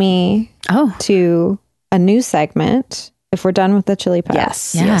Stands brings up. me to a new segment. If we're done with the chili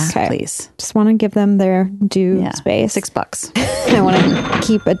pets. Yes, Okay. please. Just want to give them their due space. $6. I want to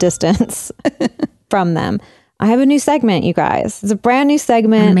keep a distance from them. I have a new segment, you guys. It's a brand new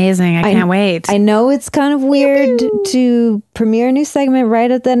segment. Amazing. I can't wait. I know it's kind of weird to premiere a new segment right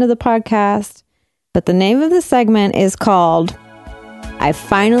at the end of the podcast, but the name of the segment is called I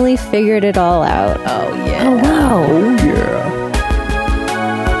finally figured it all out. Oh, yeah. Oh, wow. Oh, yeah.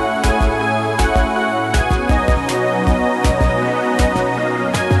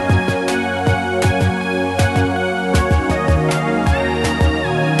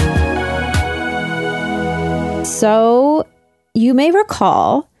 So you may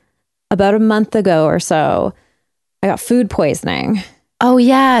recall about a month ago or so, I got food poisoning Oh,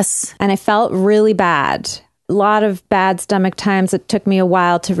 yes. and I felt really bad. A lot of bad stomach times. It took me a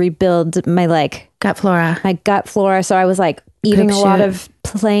while to rebuild my Gut flora. gut flora. So I was like eating Poop a lot shoot. of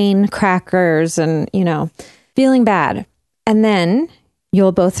plain crackers and, feeling bad. And then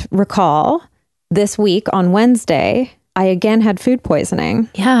you'll both recall this week on Wednesday, I again had food poisoning.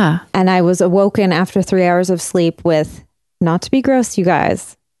 Yeah. And I was awoken after 3 hours of sleep with, not to be gross, you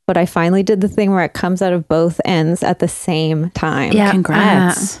guys, but I finally did the thing where it comes out of both ends at the same time. Yeah.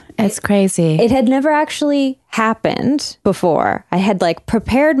 Congrats. It's crazy. It had never actually happened before. I had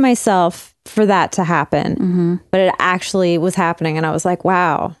prepared myself for that to happen, but it actually was happening. And I was like,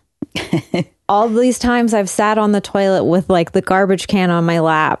 wow. All these times I've sat on the toilet with the garbage can on my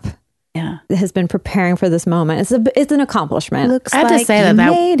lap. Yeah. Has been preparing for this moment. It's an accomplishment. Looks I have to like say you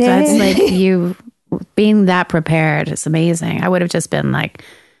that's made it. you being that prepared. It's amazing. I would have just been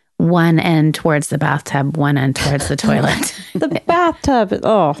one end towards the bathtub, one end towards the toilet. The bathtub.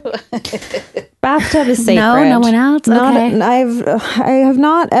 Bathtub is sacred. No one else. Okay. I have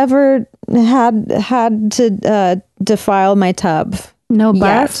not ever had to defile my tub. No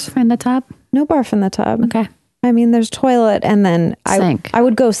Yet. barf in the tub. No barf in the tub. Okay. I mean, there's toilet, and then Sink. I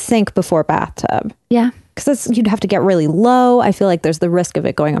would go sink before bathtub Yeah. because you'd have to get really low. I feel like there's the risk of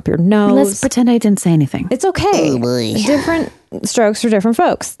it going up your nose. Let's pretend I didn't say anything. It's okay. Different strokes for different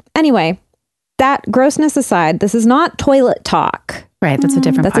folks. Anyway, that grossness aside, this is not toilet talk. Right. That's a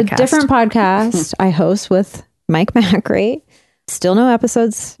different That's podcast. a different podcast I host with Mike Macri. Still no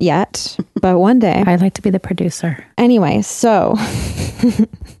episodes yet, but one day. I'd like to be the producer. Anyway, so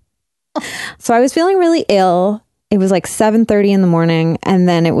I was feeling really ill. It was 7:30 in the morning, and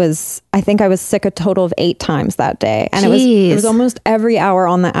then I think I was sick a total of 8 times that day. And it Jeez. was almost every hour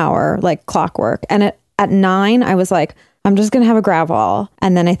on the hour, like clockwork. And at 9, I was like, I'm just going to have a Gravol.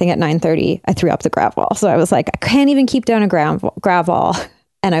 And then I think at 9:30, I threw up the Gravol. So I was like, I can't even keep down a Gravol.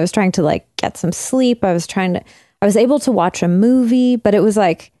 And I was trying to get some sleep. I was able to watch a movie, but it was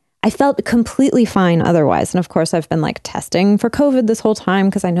I felt completely fine otherwise. And of course, I've been testing for COVID this whole time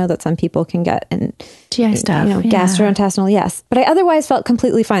because I know that some people can get GI stuff. Yeah. gastrointestinal, yes. But I otherwise felt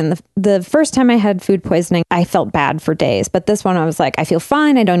completely fine. The first time I had food poisoning, I felt bad for days. But this one, I was I feel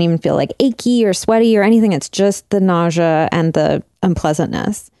fine. I don't even feel achy or sweaty or anything. It's just the nausea and the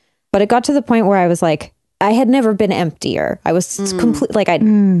unpleasantness. But it got to the point where I was I had never been emptier. I was completely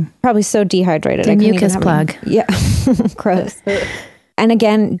I'd probably so dehydrated. The I couldn't mucus even plug. Yeah, gross. And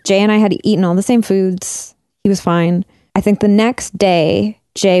again, Jay and I had eaten all the same foods. He was fine. I think the next day,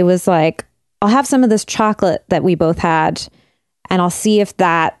 Jay was like, I'll have some of this chocolate that we both had, and I'll see if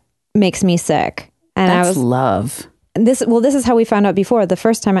that makes me sick. And That's love. This is how we found out before. The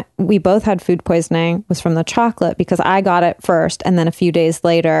first time we both had food poisoning was from the chocolate because I got it first, and then a few days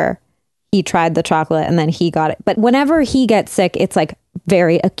later, he tried the chocolate and then he got it. But whenever he gets sick, it's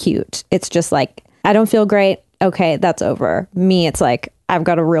very acute. It's just I don't feel great. Okay, that's over. Me, it's I've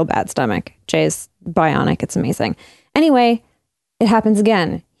got a real bad stomach. Jay's bionic. It's amazing. Anyway, it happens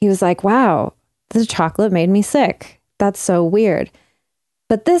again. He was like, wow, the chocolate made me sick. That's so weird.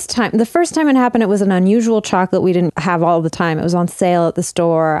 But this time, the first time it happened, it was an unusual chocolate we didn't have all the time. It was on sale at the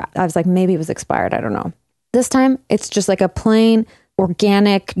store. I was like, maybe it was expired. I don't know. This time, it's just a plain,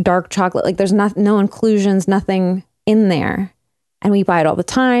 organic, dark chocolate. There's no inclusions, nothing in there. And we buy it all the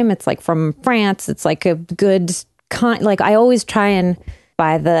time. It's from France. It's a good kind. I always try and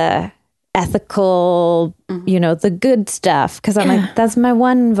buy the ethical, the good stuff. Because I'm that's my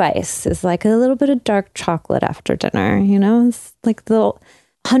one vice is a little bit of dark chocolate after dinner. It's the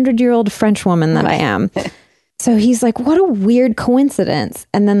 100-year-old French woman that I am. So he's like, what a weird coincidence.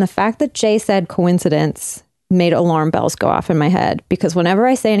 And then the fact that Jay said coincidence made alarm bells go off in my head. Because whenever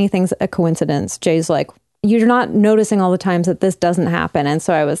I say anything's a coincidence, Jay's like, you're not noticing all the times that this doesn't happen. And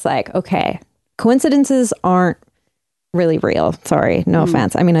so I was like, okay, coincidences aren't really real. Sorry, no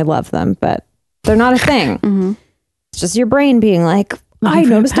offense. I mean, I love them, but they're not a thing. It's just your brain being I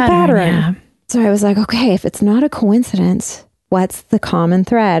noticed a pattern. Yeah. So I was like, okay, if it's not a coincidence, what's the common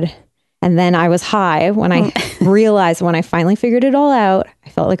thread? And then I was high when I realized, when I finally figured it all out, I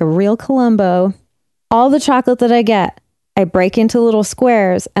felt like a real Columbo. All the chocolate that I get, I break into little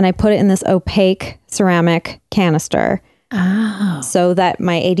squares and I put it in this opaque ceramic canister. Oh. so that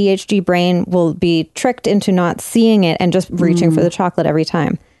my ADHD brain will be tricked into not seeing it and just reaching for the chocolate every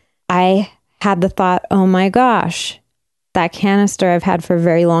time. I had the thought, oh my gosh, that canister I've had for a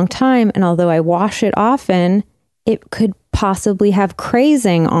very long time. And although I wash it often, it could possibly have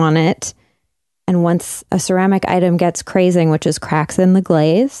crazing on it. And once a ceramic item gets crazing, which is cracks in the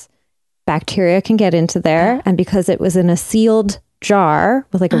glaze, bacteria can get into there. And because it was in a sealed jar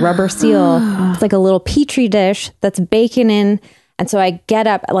with like a rubber seal, it's like a little petri dish that's baking in. And so I get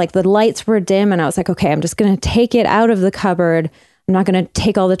up, like the lights were dim, and I was like, okay, I'm just going to take it out of the cupboard. I'm not going to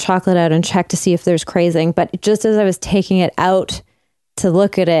take all the chocolate out and check to see if there's crazing. But just as I was taking it out to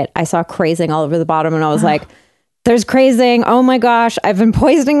look at it, I saw crazing all over the bottom, and I was like, there's crazing. Oh my gosh, I've been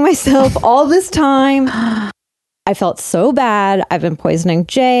poisoning myself all this time. I felt so bad. I've been poisoning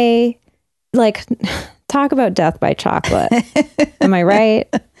Jay. Like, talk about death by chocolate. Am I right?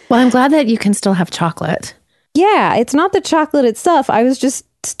 Well, I'm glad that you can still have chocolate. Yeah, it's not the chocolate itself. I was just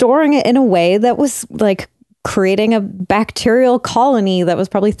storing it in a way that was like creating a bacterial colony that was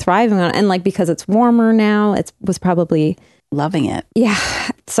probably thriving on it. And like, because it's warmer now, it was probably Loving it. Yeah.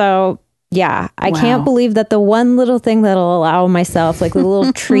 So yeah, I can't believe that the one little thing that'll allow myself, like the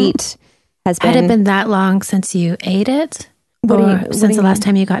little treat, has been. Had it been that long since you ate it? Since the last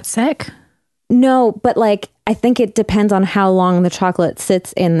time you got sick? No, but like, I think it depends on how long the chocolate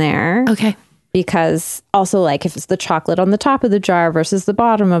sits in there. Okay. Because also, like, if it's the chocolate on the top of the jar versus the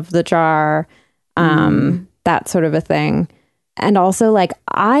bottom of the jar, that sort of a thing. And also, like,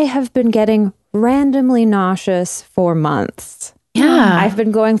 I have been getting randomly nauseous for months. Yeah. I've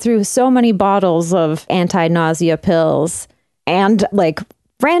been going through so many bottles of anti-nausea pills and like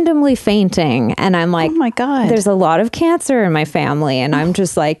randomly fainting. And I'm like, oh my God, there's a lot of cancer in my family. And I'm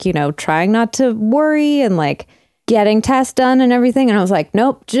just like, you know, trying not to worry and like getting tests done and everything. And I was like,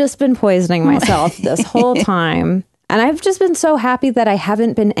 nope, just been poisoning myself this whole time. And I've just been so happy that I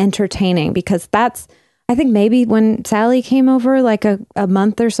haven't been entertaining, because that's, I think maybe when Sally came over like a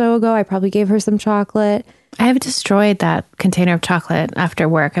month or so ago, I probably gave her some chocolate. I have destroyed that container of chocolate after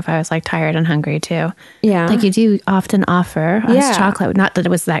work if I was like tired and hungry too. Yeah. Like you do often offer us chocolate. Not that it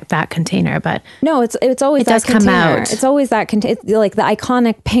was that container, but no, it's always it that does container. come out. It's always that container, like the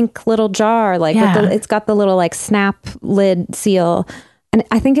iconic pink little jar, like with it's got the little like snap lid seal. And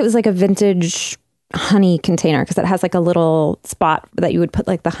I think it was like a vintage honey container, because it has like a little spot that you would put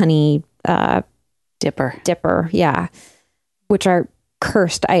like the honey dipper. Yeah. Which are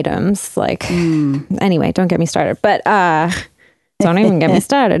cursed items, like anyway, don't get me started, but don't even get me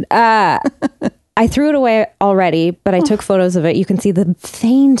started. I threw it away already, but I took photos of it. You can see the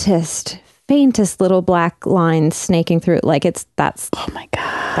faintest little black lines snaking through it. Like that's oh my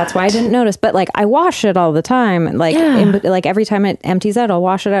God, that's why I didn't notice. But like I wash it all the time, like like every time it empties out, I'll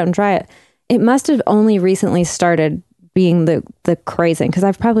wash it out and dry it. It must have only recently started being the crazing, because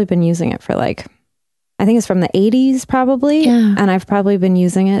I've probably been using it for like, I think it's from the 80s probably. Yeah. And I've probably been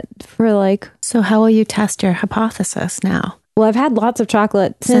using it for like... So how will you test your hypothesis now? Well, I've had lots of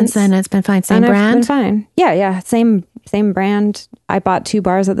chocolate since then. It's been fine. Same brand? It's been fine. Yeah. Same brand. I bought 2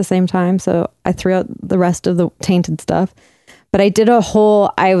 bars at the same time, so I threw out the rest of the tainted stuff. But I did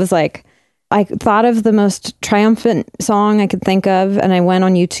I was like, I thought of the most triumphant song I could think of, and I went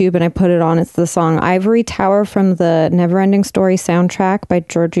on YouTube and I put it on. It's the song Ivory Tower from the Neverending Story soundtrack by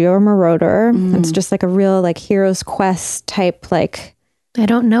Giorgio Moroder. It's just like a real like Hero's Quest type, like... I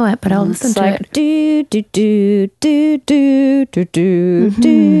don't know it, but I'll listen to it. Do do do do do do do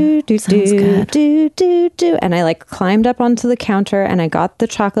do do do do do, and I like climbed up onto the counter and I got the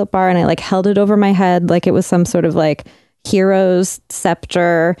chocolate bar and I like held it over my head like it was some sort of like hero's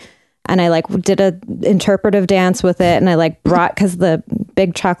scepter. And I like did a interpretive dance with it, and I like brought, because the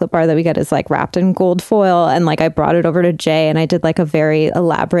big chocolate bar that we get is like wrapped in gold foil, and like I brought it over to Jay and I did like a very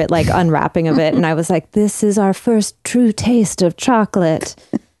elaborate like unwrapping of it, and I was like, this is our first true taste of chocolate.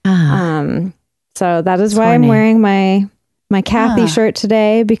 So that is why I'm wearing my Kathy shirt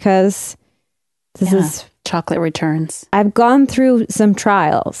today, because this is chocolate returns. I've gone through some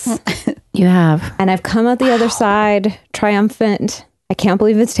trials. You have. And I've come out the other side triumphant. I can't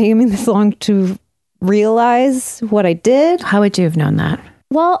believe it's taken me this long to realize what I did. How would you have known that?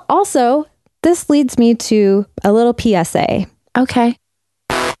 Well, also, this leads me to a little PSA. Okay.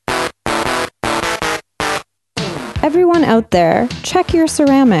 Everyone out there, check your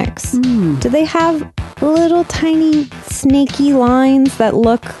ceramics. Do they have little tiny snaky lines that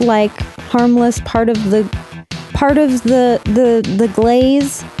look like harmless part of the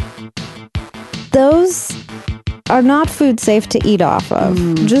glaze? Those are not food safe to eat off of.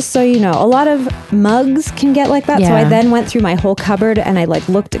 Just so you know, a lot of mugs can get like that. Yeah. So I then went through my whole cupboard and I like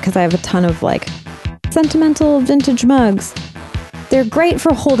looked, because I have a ton of like Sentimental vintage mugs. They're great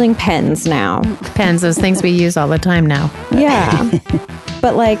for holding pens now. Pens, those things we use all the time now. Yeah.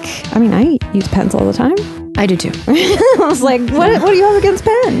 But like, I mean, I use pens all the time. I do too. I was like, what do you have against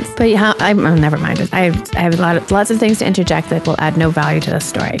pens? But yeah, never mind. I have lots of things to interject that will add no value to the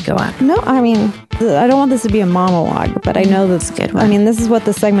story. Go on. No, I mean, I don't want this to be a monologue, but I know that's a good one. I mean, this is what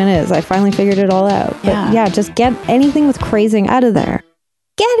the segment is. I finally figured it all out. But yeah, just get anything with crazing out of there.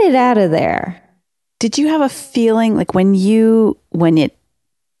 Get it out of there. Did you have a feeling like when it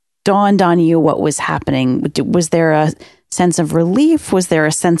dawned on you what was happening, was there a sense of relief? Was there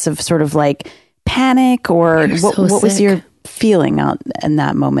a sense of sort of like panic, or what was your feeling out in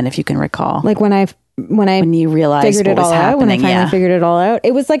that moment, if you can recall? Like when you realized figured it all out, when I finally figured it all out,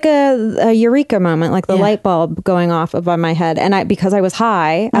 it was like a eureka moment, like the light bulb going off above my head. And because I was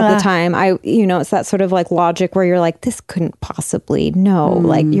high at the time, it's that sort of like logic where you're like, this couldn't possibly,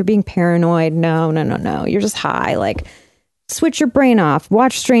 like you're being paranoid. No. You're just high. Like switch your brain off,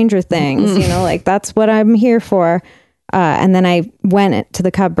 watch Stranger Things, like that's what I'm here for. And then I went to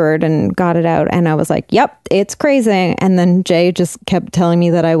the cupboard and got it out, and I was like, yep, it's crazy. And then Jay just kept telling me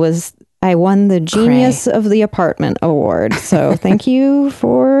that I won the Genius of the Apartment Award. So thank you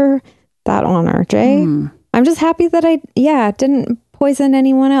for that honor, Jay. I'm just happy that I didn't poison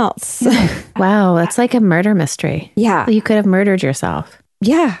anyone else. Wow, that's like a murder mystery. Yeah. You could have murdered yourself.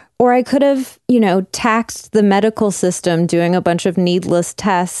 Yeah. Or I could have, taxed the medical system doing a bunch of needless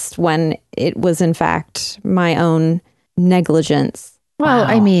tests when it was in fact my own negligence. Well,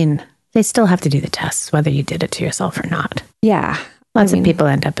 I mean, they still have to do the tests, whether you did it to yourself or not. Yeah. Lots of people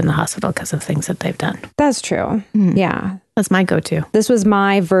end up in the hospital because of things that they've done. That's true. Yeah. That's my go-to. This was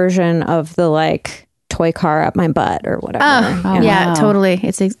my version of the like toy car up my butt or whatever. Yeah, totally.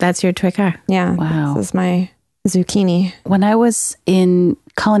 That's your toy car. Yeah. Wow. This is my zucchini. When I was in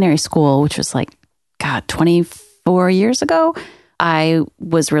culinary school, which was like, 24 years ago, I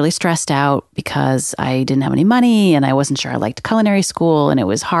was really stressed out because I didn't have any money and I wasn't sure I liked culinary school and it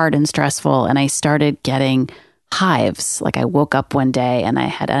was hard and stressful. And I started getting hives. Like I woke up one day and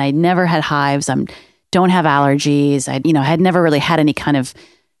I never had hives. Don't have allergies. I had never really had any kind of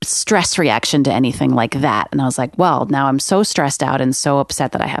stress reaction to anything like that. And I was like, well, now I'm so stressed out and so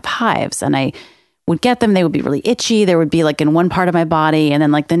upset that I have hives. And I would get them. They would be really itchy. There would be like in one part of my body. And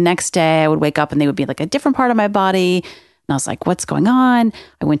then like the next day I would wake up and they would be like a different part of my body. And I was like, what's going on?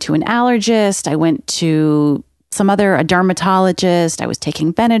 I went to an allergist. I went to a dermatologist. I was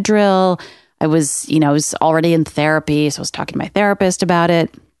taking Benadryl. I was already in therapy. So I was talking to my therapist about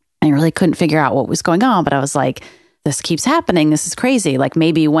it. I really couldn't figure out what was going on. But I was like, this keeps happening. This is crazy. Like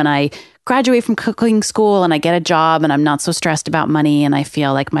maybe when I graduate from cooking school and I get a job and I'm not so stressed about money and I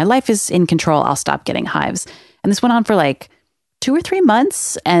feel like my life is in control, I'll stop getting hives. And this went on for like 2 or 3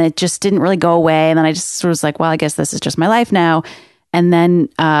 months and it just didn't really go away. And then I just sort of was like, well, I guess this is just my life now. And then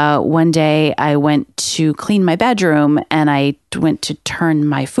one day I went to clean my bedroom and I went to turn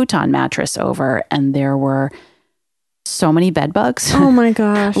my futon mattress over and there were so many bed bugs. Oh my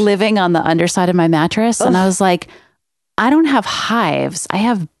gosh. living on the underside of my mattress. Ugh. And I was like, I don't have hives. I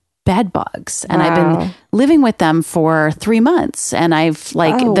have bed bugs. And I've been living with them for 3 months. And I've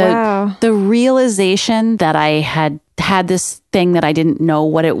like the realization that I had this thing that I didn't know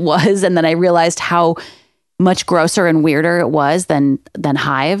what it was. And then I realized how much grosser and weirder it was than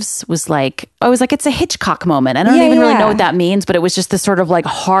hives was like, I was like, it's a Hitchcock moment. I don't even really know what that means, but it was just this sort of like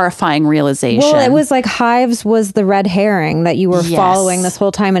horrifying realization. Well, it was like hives was the red herring that you were following this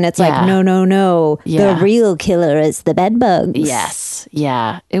whole time. And it's like, no. Yeah. The real killer is the bed bugs. Yes.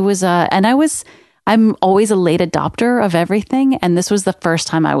 Yeah. It was, and I'm always a late adopter of everything. And this was the first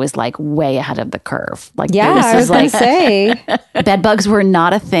time I was like way ahead of the curve. Like, I was going to say. Bed bugs were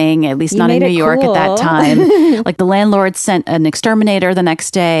not a thing, at least not in New York at that time. Like the landlord sent an exterminator the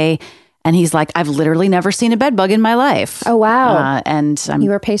next day. And he's like, I've literally never seen a bed bug in my life. Oh, wow. And you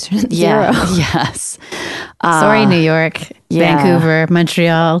were patient zero. Yes. Sorry, New York, Vancouver,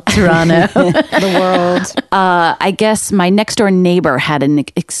 Montreal, Toronto, the world. I guess my next door neighbor had an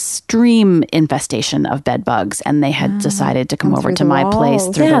extreme infestation of bed bugs, and they had decided to come over to my place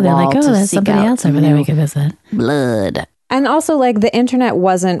through the wall. They're like, there's somebody else over there we could visit. Blood. And also, like, the internet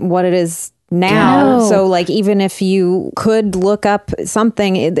wasn't what it is now. No. So like even if you could look up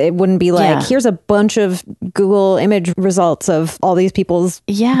something, it wouldn't be like, here's a bunch of Google image results of all these people's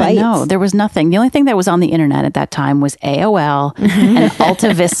bites. No, there was nothing. The only thing that was on the internet at that time was AOL and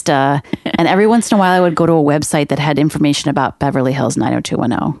Alta Vista. And every once in a while I would go to a website that had information about Beverly Hills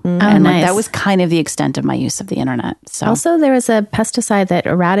 90210. And nice. that was kind of the extent of my use of the internet. So also there was a pesticide that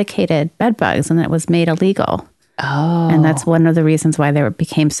eradicated bed bugs and it was made illegal. Oh. And that's one of the reasons why they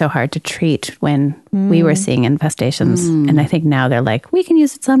became so hard to treat when we were seeing infestations. And I think now they're like, we can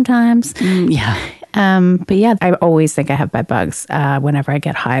use it sometimes. Yeah. But yeah, I always think I have bed bugs whenever I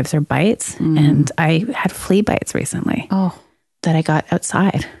get hives or bites. And I had flea bites recently. Oh. That I got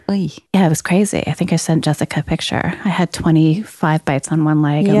outside. Oy. Yeah, it was crazy. I think I sent Jessica a picture. I had 25 bites on one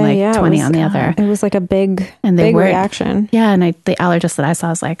leg and like 20 on the other. It was like a big reaction. Yeah, and the allergist that I saw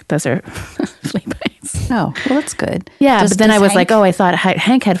was like, those are flea bites. Oh, well, that's good. Yeah, but then I was like, oh, I thought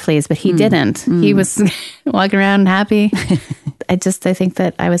Hank had fleas, but he didn't. He was walking around happy. I think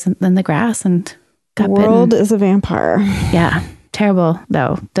that I was in the grass and got bitten. The world is a vampire. Yeah, terrible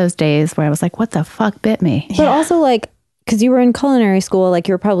though. Those days where I was like, what the fuck bit me? But also like, because you were in culinary school, like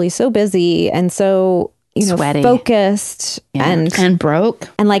you were probably so busy and so sweaty, focused, and broke,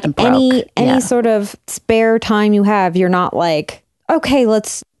 and like any sort of spare time you have, you're not like, okay,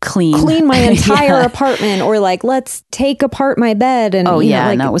 let's clean my entire apartment, or like let's take apart my bed. And no,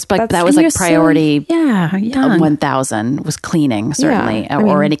 it was like that was like priority. 1,000 was cleaning, certainly,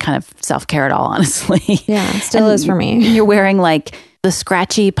 or any kind of self-care at all, honestly. Yeah, still is for me. You're wearing like the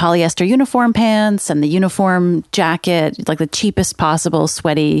scratchy polyester uniform pants and the uniform jacket, like the cheapest possible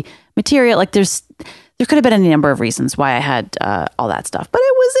sweaty material. Like there could have been any number of reasons why I had all that stuff, but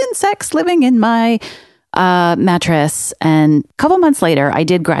it was insects living in my mattress. And a couple months later, I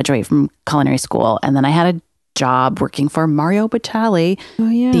did graduate from culinary school, and then I had a job working for Mario Batali,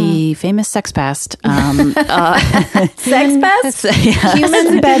 the famous sex pest. Sex pest? Yeah.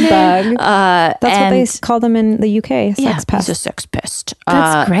 Human bed bug. That's what they call them in the UK. Sex pest. He's a sex pest.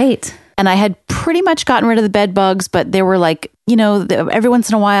 That's great. And I had pretty much gotten rid of the bed bugs, but there were like, every once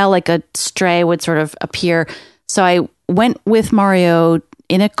in a while, like a stray would sort of appear. So I went with Mario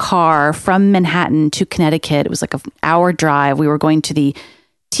in a car from Manhattan to Connecticut. It was like an hour drive. We were going to the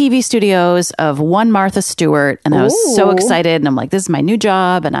TV studios of One Martha Stewart, and I was so excited. And I'm like, this is my new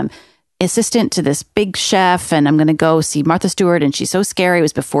job, and I'm assistant to this big chef, and I'm going to go see Martha Stewart. And she's so scary. It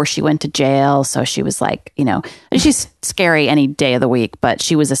was before she went to jail, so she was like, she's scary any day of the week, but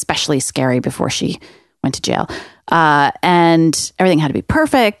she was especially scary before she went to jail. And everything had to be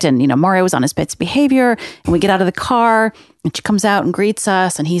perfect. And, Mario was on his best behavior, and we get out of the car, and she comes out and greets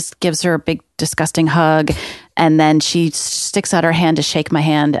us, and he gives her a big, disgusting hug. And then she sticks out her hand to shake my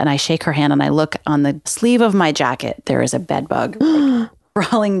hand, and I shake her hand, and I look on the sleeve of my jacket. There is a bed bug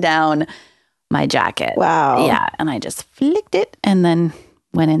crawling down my jacket. Wow. Yeah. And I just flicked it and then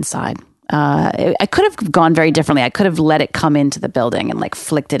went inside. I could have gone very differently. I could have let it come into the building and like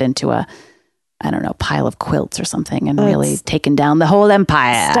flicked it into a pile of quilts or something, and really taken down the whole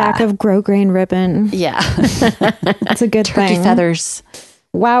empire. Stack of grosgrain ribbon. Yeah. That's a good Turkey thing. feathers.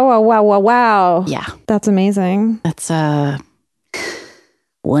 Wow. Yeah. That's amazing. That's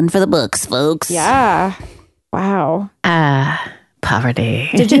one for the books, folks. Yeah. Wow. Poverty.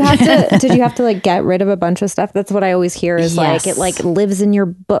 Did you have to like get rid of a bunch of stuff? That's what I always hear is like it like lives in your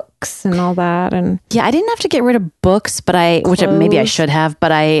books and all that. And yeah, I didn't have to get rid of books, but which maybe I should have,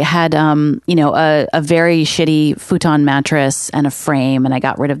 but I had a very shitty futon mattress and a frame, and I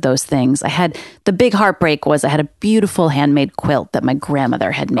got rid of those things. I had the big heartbreak was I had a beautiful handmade quilt that my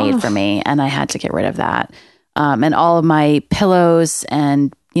grandmother had made for me, and I had to get rid of that. And all of my pillows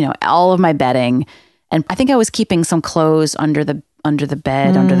and all of my bedding. And I think I was keeping some clothes under the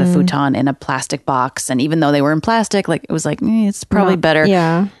bed, under the futon in a plastic box. And even though they were in plastic, like it was like, it's probably better.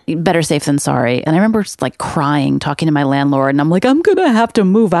 Yeah. Better safe than sorry. And I remember just like crying, talking to my landlord, and I'm like, I'm going to have to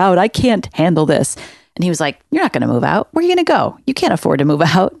move out. I can't handle this. And he was like, you're not going to move out. Where are you going to go? You can't afford to move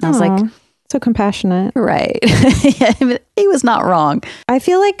out. And I was like, so compassionate. Right. Yeah, he was not wrong. I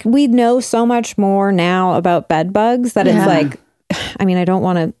feel like we know so much more now about bed bugs that it's like, I mean, I don't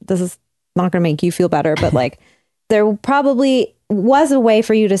want to, this is not going to make you feel better, but like there probably was a way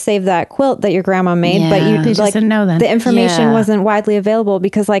for you to save that quilt that your grandma made, but you just didn't know then. The information wasn't widely available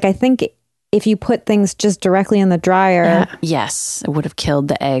because like, I think if you put things just directly in the dryer. Yes, it would have killed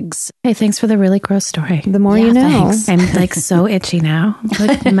the eggs. Hey, thanks for the really gross story. The more you know. Thanks. I'm like so itchy now.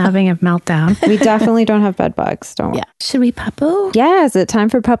 I'm having a meltdown. We definitely don't have bed bugs. Don't. Yeah. Should we puppo? Yeah. Is it time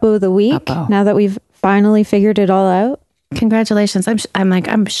for puppo of the week? Puppo. Now that we've finally figured it all out. Congratulations.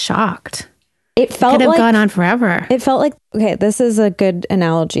 I'm shocked. It felt could have like gone on forever. It felt like, okay, this is a good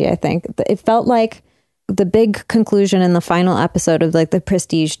analogy, I think. It felt like the big conclusion in the final episode of like the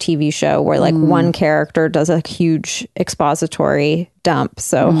Prestige TV show where like one character does a huge expository dump.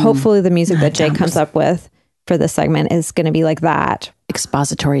 So hopefully the music that Jay comes up with for this segment is going to be like that.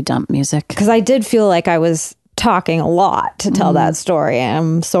 Expository dump music. Because I did feel like I was talking a lot to tell that story.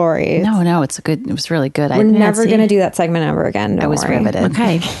 I'm sorry. No, it was really good. We're never going to do that segment ever again. I was riveted.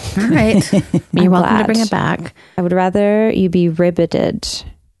 Okay. All right. You're welcome to bring it back. I would rather you be riveted.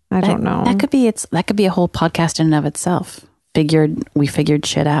 I don't know. That could be a whole podcast in and of itself. We figured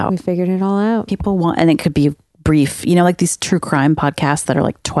shit out. We figured it all out. People want, and it could be brief, like these true crime podcasts that are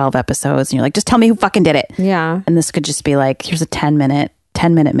like 12 episodes and you're like, just tell me who fucking did it. Yeah. And this could just be like, here's a 10-minute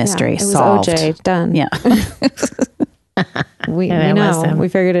mystery. It was solved. OJ, done. Yeah. we know. We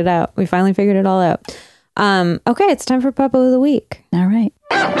figured it out. We finally figured it all out. Okay, it's time for Puppo of the Week. All right.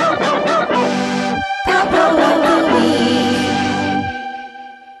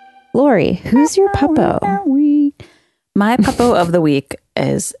 Lori, who's your puppo? My puppo of the week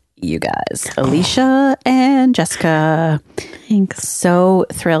is you guys, Alicia and Jessica. Thanks. So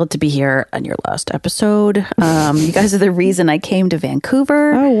thrilled to be here on your last episode. You guys are the reason I came to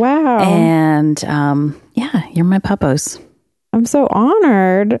Vancouver. Oh, wow. And yeah, you're my puppos. I'm so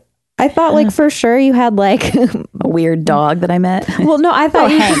honored. I thought like for sure you had like a weird dog that I met. Well, no, I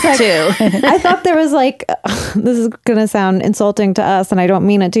thought you Hank like, too. I thought there was like, this is going to sound insulting to us and I don't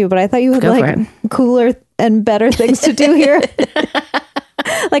mean it to, but I thought you had like cooler and better things to do here.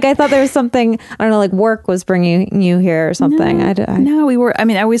 Like I thought there was something, I don't know, like work was bringing you here or something. No, we were, I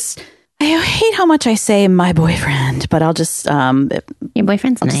hate how much I say my boyfriend, but I'll just, your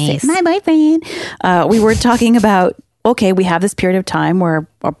boyfriend's nice. My boyfriend. We were talking about, okay, we have this period of time where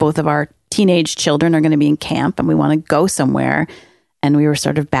both of our teenage children are going to be in camp and we want to go somewhere. And we were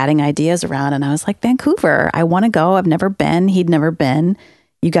sort of batting ideas around and I was like, Vancouver, I want to go. I've never been. He'd never been.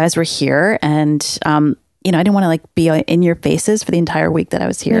 You guys were here. And, I didn't want to like be in your faces for the entire week that I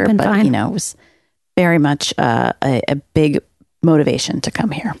was here. But, fine. it was very much a big motivation to come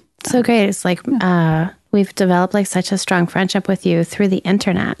here. So great. It's like we've developed like such a strong friendship with you through the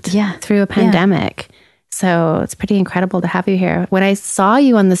internet. Yeah. Through a pandemic. Yeah. So it's pretty incredible to have you here. When I saw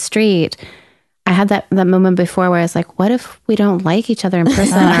you on the street, I had that moment before where I was like, what if we don't like each other in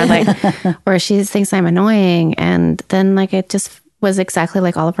person or like, or she thinks I'm annoying. And then like, it just was exactly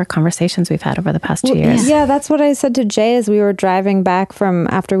like all of our conversations we've had over the past 2 years. Yeah, that's what I said to Jay as we were driving back from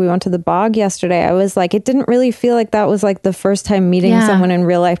after we went to the bog yesterday. I was like, it didn't really feel like that was like the first time meeting someone in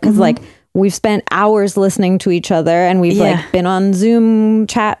real life. Cause like we've spent hours listening to each other and we've like been on Zoom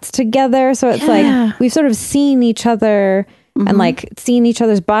chats together. So it's like, we've sort of seen each other and like seen each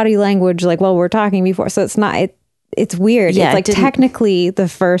other's body language, like while we're talking before. So it's not, it's weird. Yeah, it's like technically the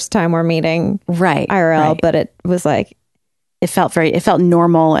first time we're meeting IRL, but it was like, it felt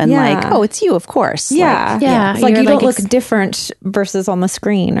normal and like, oh, it's you, of course. Yeah. Like, yeah. It's like you don't look different versus on the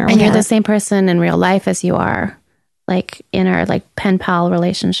screen or and you're the same person in real life as you are like in our like pen pal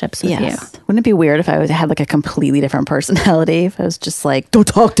relationships with you. Wouldn't it be weird if I had like a completely different personality? If I was just like, don't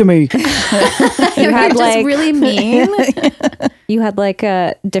talk to me. You had like just really mean. You had like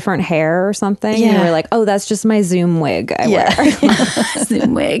a different hair or something. Yeah. And you were like, oh, that's just my Zoom wig I wear.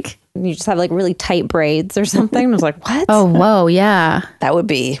 Zoom wig. You just have like really tight braids or something. I was like, what? Oh, whoa. Yeah. That would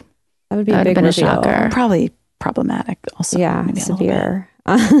be a big a shocker. Probably problematic also. Yeah. Severe.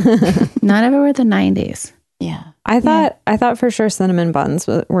 Not ever the 90s. Yeah. I thought for sure cinnamon buns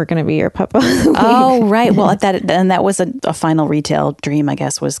were going to be your puppo. Oh, right. Well, that was a final retail dream, I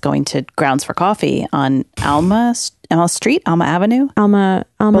guess, was going to Grounds for Coffee on Alma Avenue? Alma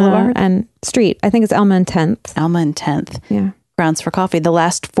Boulevard? and Street. I think it's Alma and 10th. Alma and 10th. Yeah. Grounds for Coffee. The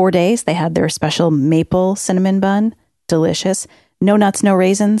last 4 days, they had their special maple cinnamon bun. Delicious. No nuts, no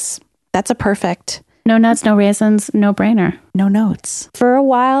raisins. That's a perfect. No nuts, no raisins, no brainer. No notes. For a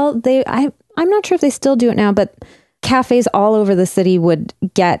while, I'm not sure if they still do it now, but cafes all over the city would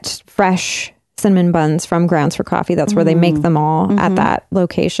get fresh cinnamon buns from Grounds for Coffee. That's where they make them all at that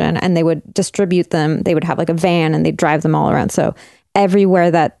location, and they would distribute them. They would have like a van and they'd drive them all around. So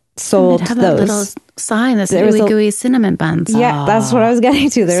everywhere that sold have those, a little sign that said ooey gooey cinnamon buns. Yeah, that's what I was getting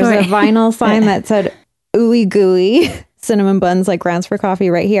to. There's a vinyl sign that said ooey gooey cinnamon buns, like Grounds for Coffee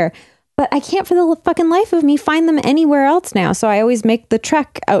right here. But I can't for the fucking life of me find them anywhere else now. So I always make the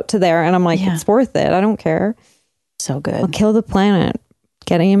trek out to there and I'm like, it's worth it. I don't care. So good. I'll kill the planet.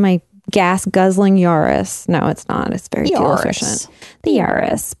 Getting in my gas guzzling Yaris. No, it's not. It's very fuel efficient. The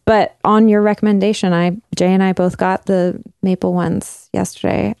Yaris. But on your recommendation, Jay and I both got the maple ones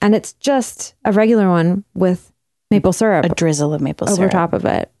yesterday. And it's just a regular one with maple syrup. A drizzle of maple syrup. Over top of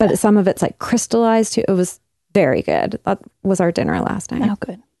it. But some of it's like crystallized too. It was very good. That was our dinner last night. Oh,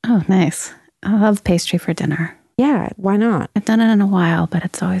 good. Oh, nice. I love pastry for dinner. Yeah, why not? I've done it in a while, but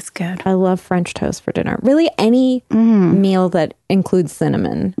it's always good. I love French toast for dinner. Really, any meal that includes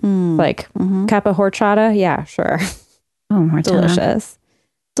cinnamon. Like capa horchata, yeah, sure. Oh, horchata.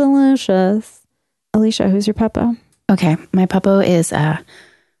 Delicious. Alicia, who's your puppo? Okay, my puppo is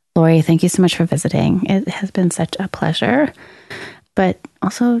Lori. Thank you so much for visiting. It has been such a pleasure. But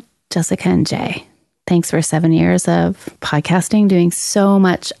also Jessica and Jay. Thanks for 7 years of podcasting, doing so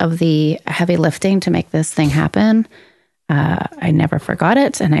much of the heavy lifting to make this thing happen. I never forgot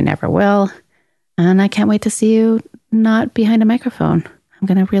it, and I never will. And I can't wait to see you not behind a microphone. I'm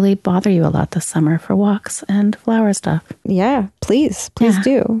going to really bother you a lot this summer for walks and flower stuff. Yeah, please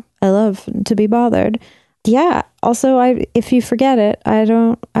do. I love to be bothered. Yeah. Also, if you forget it, I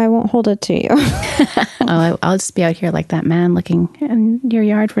won't hold it to you. I'll just be out here like that man looking in your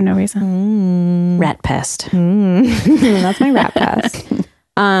yard for no reason. Rat pest. That's my rat pest.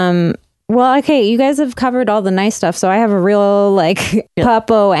 Well, okay, you guys have covered all the nice stuff, so I have a real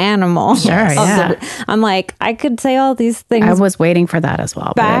puppo animal. Sure, yeah. I'm like, I could say all these things. I was waiting for that as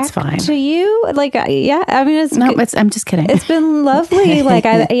well, but it's fine. To you, yeah. I mean, I'm just kidding. It's been lovely.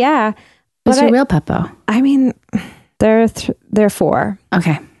 Yeah. What's your real puppo? I mean, there are 4.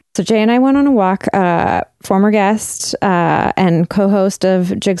 Okay. So Jay and I went on a walk. Former guest and co-host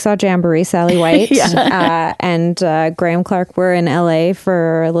of Jigsaw Jamboree, Sally White, and Graham Clark were in LA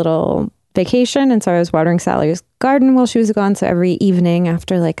for a little vacation, and so I was watering Sally's garden while she was gone. So every evening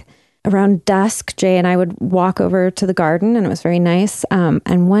after around dusk, Jay and I would walk over to the garden, and it was very nice.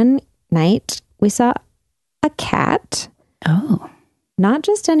 And one night we saw a cat. Oh. Not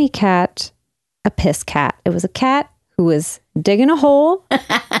just any cat, a piss cat. It was a cat who was digging a hole,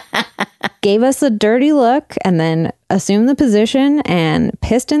 gave us a dirty look, and then assumed the position and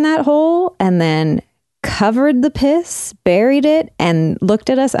pissed in that hole, and then covered the piss, buried it, and looked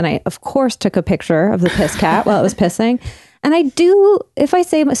at us. And I, of course, took a picture of the piss cat while it was pissing. And I do, if I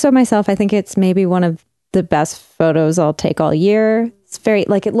say so myself, I think it's maybe one of the best photos I'll take all year. It's very,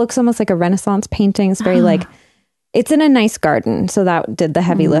 it looks almost like a Renaissance painting. It's very it's in a nice garden, so that did the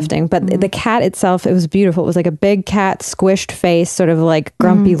heavy lifting. But the cat itself, it was beautiful. It was like a big cat, squished face, sort of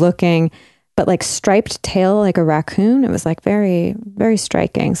grumpy looking, but striped tail like a raccoon. It was very, very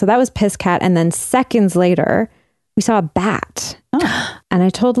striking. So that was Piss Cat. And then seconds later, we saw a bat. Oh. And I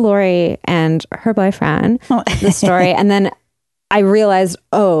told Lori and her boyfriend the story. And then I realized,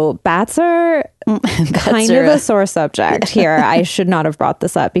 bats are kind of a sore subject here. I should not have brought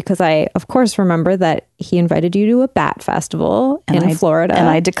this up because I, of course, remember that he invited you to a bat festival in Florida. And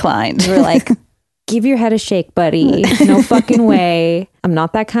I declined. You were like, give your head a shake, buddy. No fucking way. I'm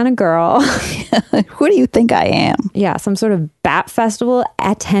not that kind of girl. Who do you think I am? Yeah, some sort of bat festival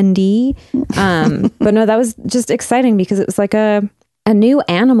attendee. But no, that was just exciting because it was a new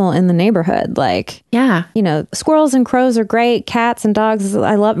animal in the neighborhood. Squirrels and crows are great. Cats and dogs,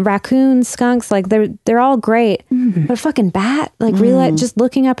 I love raccoons, skunks. They're all great. But a fucking bat, just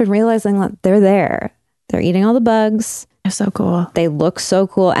looking up and realizing that they're there. They're eating all the bugs. They're so cool. They look so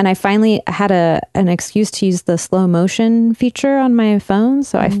cool. And I finally had an excuse to use the slow motion feature on my phone.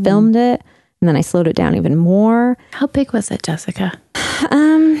 So I filmed it and then I slowed it down even more. How big was it, Jessica?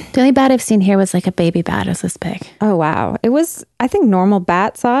 The only bat I've seen here was a baby bat. It was this big. Oh, wow. It was, I think, normal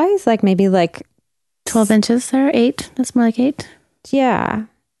bat size, maybe 12 inches or 8. That's more like 8. Yeah.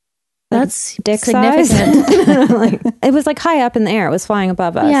 That's dick significant. Size. It was high up in the air. It was flying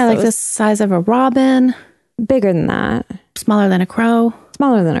above us. Yeah, the size of a robin. Bigger than that. Smaller than a crow.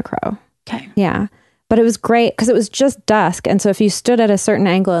 Smaller than a crow. Okay. Yeah. But it was great because it was just dusk. And so if you stood at a certain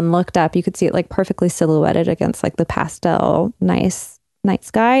angle and looked up, you could see it perfectly silhouetted against the pastel nice night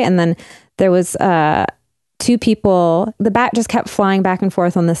sky. And then there was 2 people. The bat just kept flying back and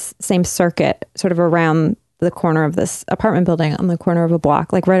forth on this same circuit, sort of around the corner of this apartment building on the corner of a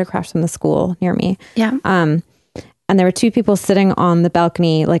block, right across from the school near me. Yeah. And there were 2 people sitting on the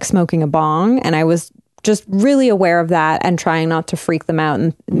balcony, smoking a bong. And I was just really aware of that and trying not to freak them out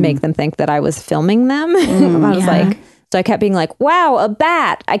and make them think that I was filming them. I was so I kept being wow, a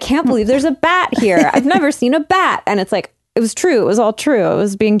bat. I can't believe there's a bat here. I've never seen a bat. And it's it was true. It was all true. It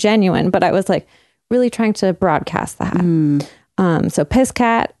was being genuine, but I was really trying to broadcast that. So piss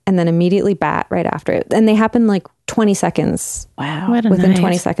cat and then immediately bat right after it. And they happened 20 seconds. Wow. Within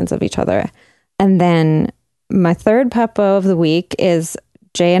 20 seconds of each other. And then my third puppo of the week is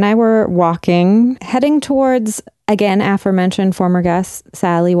Jay and I were walking, heading towards, again, aforementioned former guest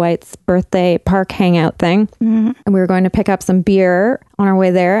Sally White's birthday park hangout thing. And we were going to pick up some beer on our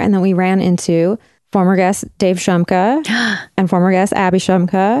way there. And then we ran into former guest Dave Shumka and former guest Abby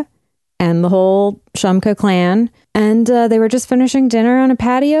Shumka and the whole Shumka clan. And they were just finishing dinner on a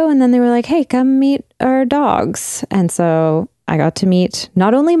patio. And then they were like, hey, come meet our dogs. And so I got to meet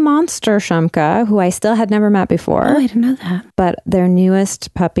not only Monster Shumka, who I still had never met before. Oh, I didn't know that. But their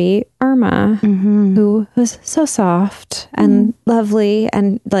newest puppy, Irma, who was so soft and lovely.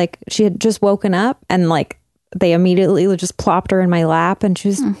 And like she had just woken up and like they immediately just plopped her in my lap and she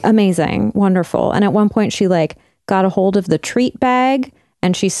was amazing, wonderful. And at one point she like got a hold of the treat bag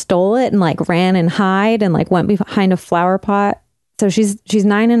and she stole it and like ran and hid and like went behind a flower pot. So she's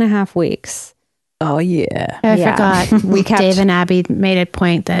 9.5 weeks. Oh, yeah. I Yeah. forgot. Dave and Abby made a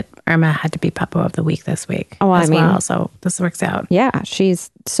point that Irma had to be Puppo of the Week this week. Oh, I mean- well. So this works out. Yeah,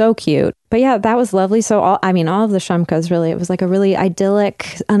 she's so cute. But yeah, that was lovely. So all of the Shumkas really, it was like a really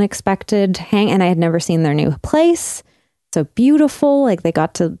idyllic, unexpected hang. And I had never seen their new place. So beautiful. Like they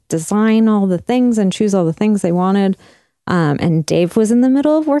got to design all the things and choose all the things they wanted. And Dave was in the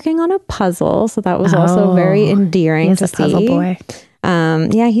middle of working on a puzzle. So that was also very endearing He's to a puzzle see. boy.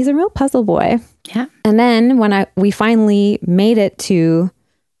 Yeah, he's a real puzzle boy. Yeah. And then when we finally made it to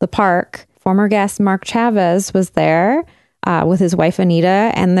the park, former guest Mark Chavez was there with his wife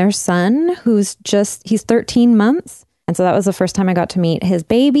Anita and their son, he's 13 months. And so that was the first time I got to meet his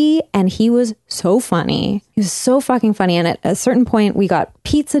baby. And he was so funny. He was so fucking funny. And at a certain point, we got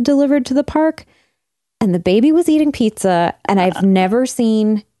pizza delivered to the park and the baby was eating pizza. And I've never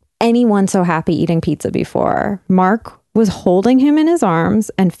seen anyone so happy eating pizza before. Mark was holding him in his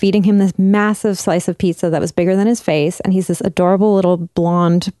arms and feeding him this massive slice of pizza that was bigger than his face. And he's this adorable little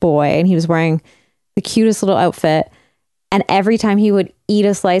blonde boy. And he was wearing the cutest little outfit. And every time he would eat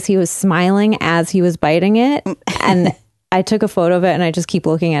a slice, he was smiling as he was biting it. And I took a photo of it and I just keep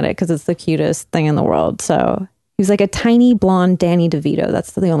looking at it because it's the cutest thing in the world. So he was like a tiny blonde Danny DeVito.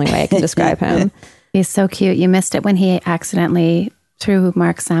 That's the only way I can describe him. He's so cute. You missed it when he accidentally threw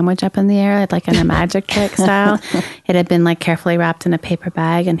Mark's sandwich up in the air, like in a magic trick style. It had been like carefully wrapped in a paper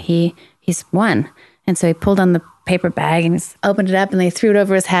bag and he's won. And so he pulled on the paper bag and he's opened it up and they threw it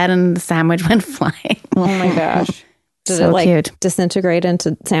over his head and the sandwich went flying. Oh my gosh. Did So it like cute. disintegrate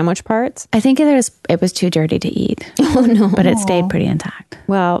into sandwich parts? I think it was too dirty to eat. Oh no. But it stayed pretty intact.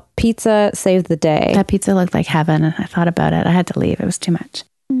 Well, pizza saved the day. That pizza looked like heaven and I thought about it. I had to leave. It was too much.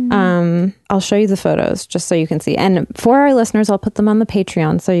 I'll show you the photos just so you can see. And for our listeners, I'll put them on the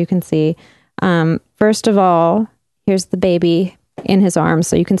Patreon so you can see. First of all, here's the baby in his arms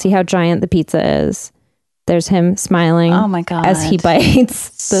so you can see how giant the pizza is. There's him smiling Oh my God. as he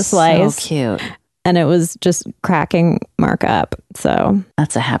bites the slice. So cute. And it was just cracking Mark up. So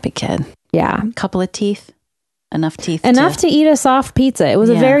That's a happy kid. yeah. Couple of teeth. Enough teeth. Enough to eat a soft pizza. It was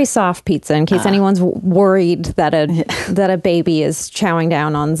a Yeah. very soft pizza in case anyone's worried that a baby is chowing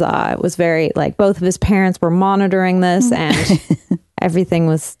down on Za. It was very like both of his parents were monitoring this and everything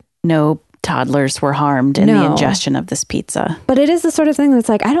was. No toddlers were harmed in the ingestion of this pizza. But it is the sort of thing that's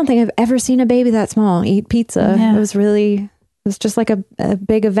like, I don't think I've ever seen a baby that small eat pizza. Yeah. It was just like a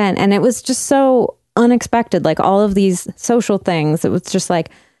big event. And it was just so unexpected. Like all of these social things. It was just like,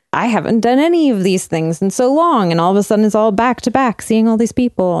 I haven't done any of these things in so long. And all of a sudden it's all back to back, seeing all these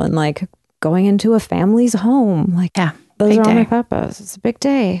people and like going into a family's home. Like, Yeah. those big are all day. my papas. It's a big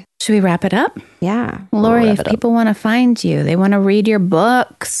day. Should we wrap it up? Yeah. Lori, Wrap if it up. people want to find you, they want to read your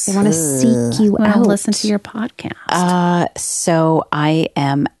books, They want to seek you want to out. listen to your podcast. So I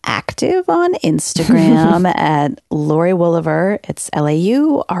am active on Instagram at Lori Wooliver. It's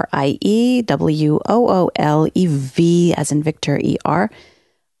LaurieWoolev as in Victor ER.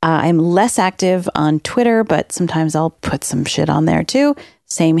 I'm less active on Twitter, but sometimes I'll put some shit on there too.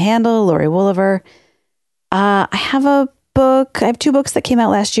 Same handle, Lori Wooliver. I have a book. I have 2 books that came out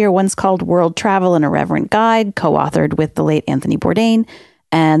last year. One's called World Travel, an Irreverent Guide, co-authored with the late Anthony Bourdain.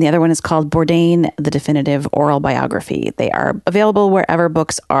 And the other one is called Bourdain, the Definitive Oral Biography. They are available wherever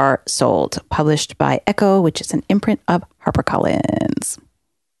books are sold. Published by Echo, which is an imprint of HarperCollins.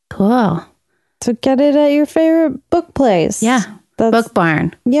 Cool. So get it at your favorite book place. Yeah. That's, Book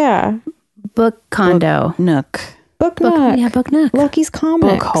Barn. Yeah. Book Condo. Nook. Book Book, Nook. yeah, Book Nook. Lucky's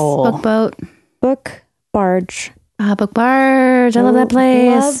Comics. Book Hole. Book Boat. Book Barge. Book Barge. I love that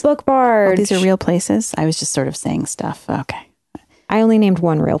place. Love Book Barge. These are real places. I was just sort of saying stuff. Okay. I only named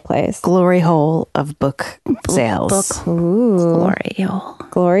one real place. Glory hole of book sales. Ooh. Glory.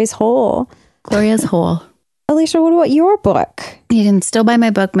 Glory's Hole. Gloria's Hole. Alicia, what about your book? You can still buy my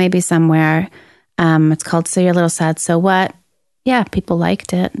book maybe somewhere. It's called So You're a Little Sad, So What? Yeah, people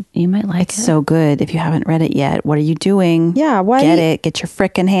liked it. You might like It's it. so good. If you haven't read it yet, what are you doing? Yeah, why Get it. Get your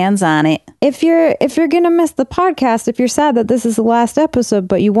frickin' hands on it. If you're gonna miss the podcast, if you're sad that this is the last episode,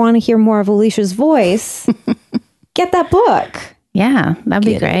 but you want to hear more of Alicia's voice, get that book. Yeah, that'd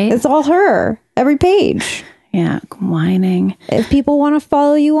be Get it. great. It's all her. Every page. Yeah, whining. If people want to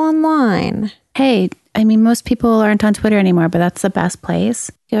follow you online. Hey, I mean, most people aren't on Twitter anymore, but that's the best place.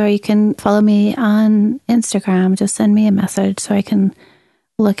 Or you can follow me on Instagram. Just send me a message so I can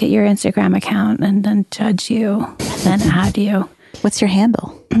look at your Instagram account and then judge you and then add you. What's your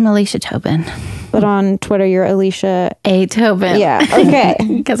handle? I'm Alicia Tobin. But on Twitter, you're Alicia A. Tobin. Yeah. Okay.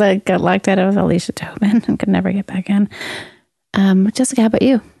 Because I got locked out of Alicia Tobin and could never get back in. Jessica, how about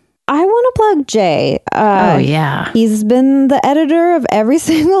you? I want to plug Jay. Oh, yeah. He's been the editor of every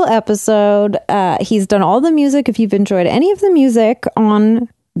single episode. He's done all the music. If you've enjoyed any of the music on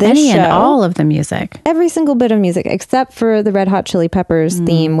this show, and all of the music. Every single bit of music, except for the Red Hot Chili Peppers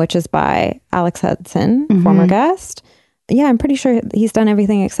theme, which is by Alex Hudson, former guest. Yeah, I'm pretty sure he's done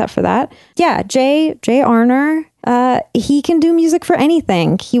everything except for that. Yeah, Jay Arner, he can do music for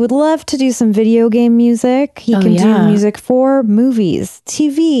anything. He would love to do some video game music. He can do music for movies,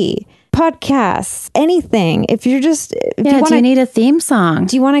 TV, podcasts, anything. If you're just... do you need a theme song?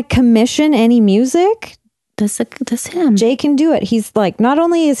 Do you want to commission any music? This him. Jay can do it. He's like, not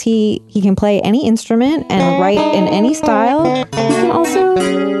only is he can play any instrument and write in any style, he can also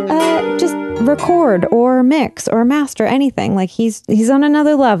just record or mix or master anything. Like he's on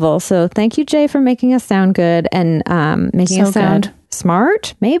another level. So thank you, Jay, for making us sound good and making us sound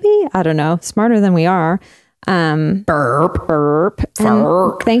smart. Maybe, I don't know, smarter than we are. Burp.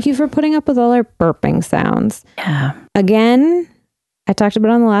 And thank you for putting up with all our burping sounds. Yeah. Again, I talked about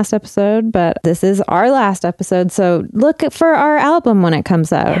it on the last episode, but this is our last episode. So look for our album when it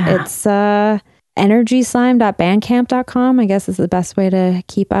comes out. Yeah. It's energyslime.bandcamp.com, I guess is the best way to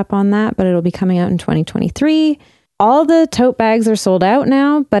keep up on that, but it'll be coming out in 2023. All the tote bags are sold out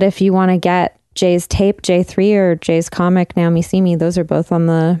now, but if you want to get Jay's tape, J3, or Jay's comic, Now Me See Me, those are both on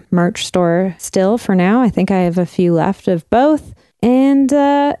the merch store still for now. I think I have a few left of both. And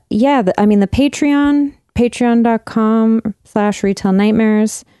the Patreon, patreon.com/retail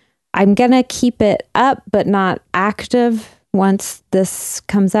nightmares. I'm going to keep it up, but not active once this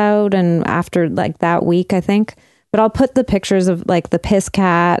comes out and after like that week, I think. But I'll put the pictures of like the piss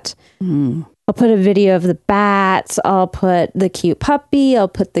cat. I'll put a video of the bats. I'll put the cute puppy. I'll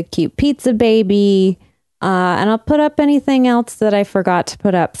put the cute pizza baby. And I'll put up anything else that I forgot to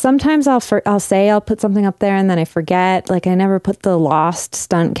put up. Sometimes I'll say I'll put something up there and then I forget. Like I never put the Lost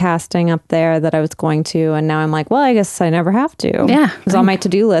stunt casting up there that I was going to. And now I'm like, well, I guess I never have to. Yeah. It was on my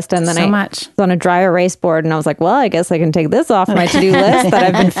to-do list. And then I was on a dry erase board and I was like, well, I guess I can take this off my to-do list that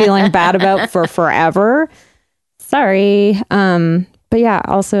I've been feeling bad about for forever. Sorry. But yeah,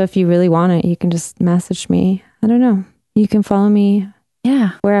 also if you really want it, you can just message me. I don't know. You can follow me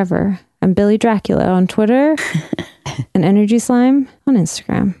wherever. I'm Billy Dracula on Twitter and Energy Slime on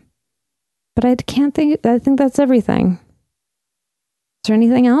Instagram. But I think that's everything. Is there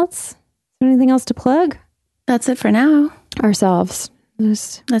anything else? Is there anything else to plug? That's it for now. Ourselves.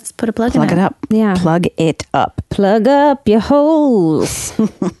 Let's put a plug it up. Yeah. Plug it up. Plug up your holes.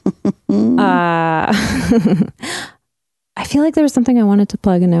 I feel like there was something I wanted to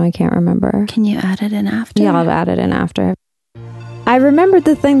plug and now I can't remember. Can you add it in after? Yeah, I'll add it in after. I remembered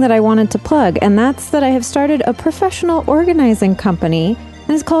the thing that I wanted to plug, and that's that I have started a professional organizing company, and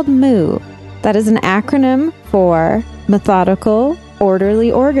it's called MOO. That is an acronym for Methodical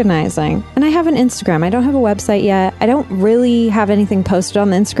Orderly Organizing. And I have an Instagram. I don't have a website yet. I don't really have anything posted on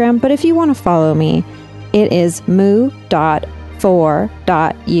the Instagram, but if you want to follow me, it is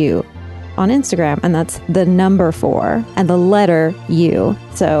moo.4.u on Instagram, and that's the number 4 and the letter U.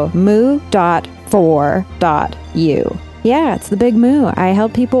 So moo.4.u. Yeah, it's the big Moo. I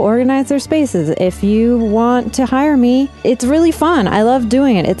help people organize their spaces. If you want to hire me, it's really fun. I love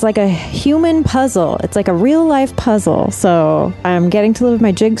doing it. It's like a human puzzle. It's like a real life puzzle. So I'm getting to live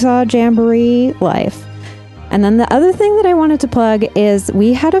my Jigsaw Jamboree life. And then the other thing that I wanted to plug is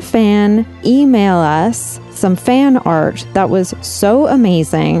we had a fan email us some fan art that was so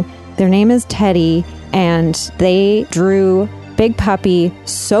amazing. Their name is Teddy, and they drew Big Puppy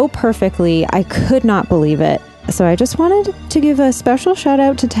so perfectly. I could not believe it. So I just wanted to give a special shout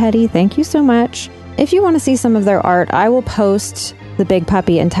out to Teddy. Thank you so much. If you want to see some of their art, I will post the Big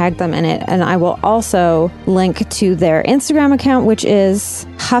Puppy and tag them in it. And I will also link to their Instagram account, which is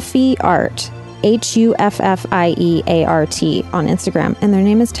Huffy Art, HUFFIEART on Instagram. And their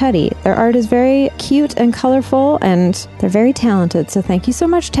name is Teddy. Their art is very cute and colorful, and they're very talented. So thank you so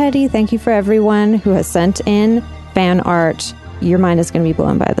much, Teddy. Thank you for everyone who has sent in fan art. Your mind is going to be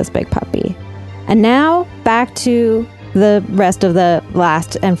blown by this Big Puppy. And now, back to the rest of the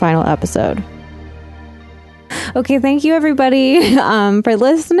last and final episode. Okay, thank you, everybody, for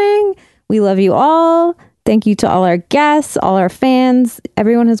listening. We love you all. Thank you to all our guests, all our fans.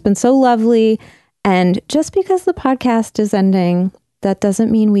 Everyone has been so lovely. And just because the podcast is ending that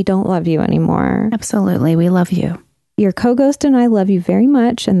doesn't mean we don't love you anymore. Absolutely. We love you. Your co-ghost and I love you very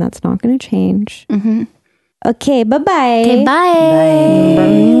much, and that's not going to change. Mm-hmm. Okay, bye-bye. Okay,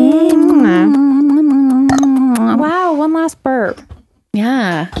 bye. Wow, one last burp.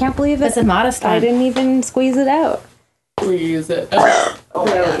 Yeah. Can't believe it. It's a modest I didn't even squeeze it out. Squeeze it. Oh,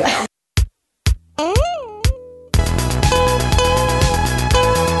 there we go.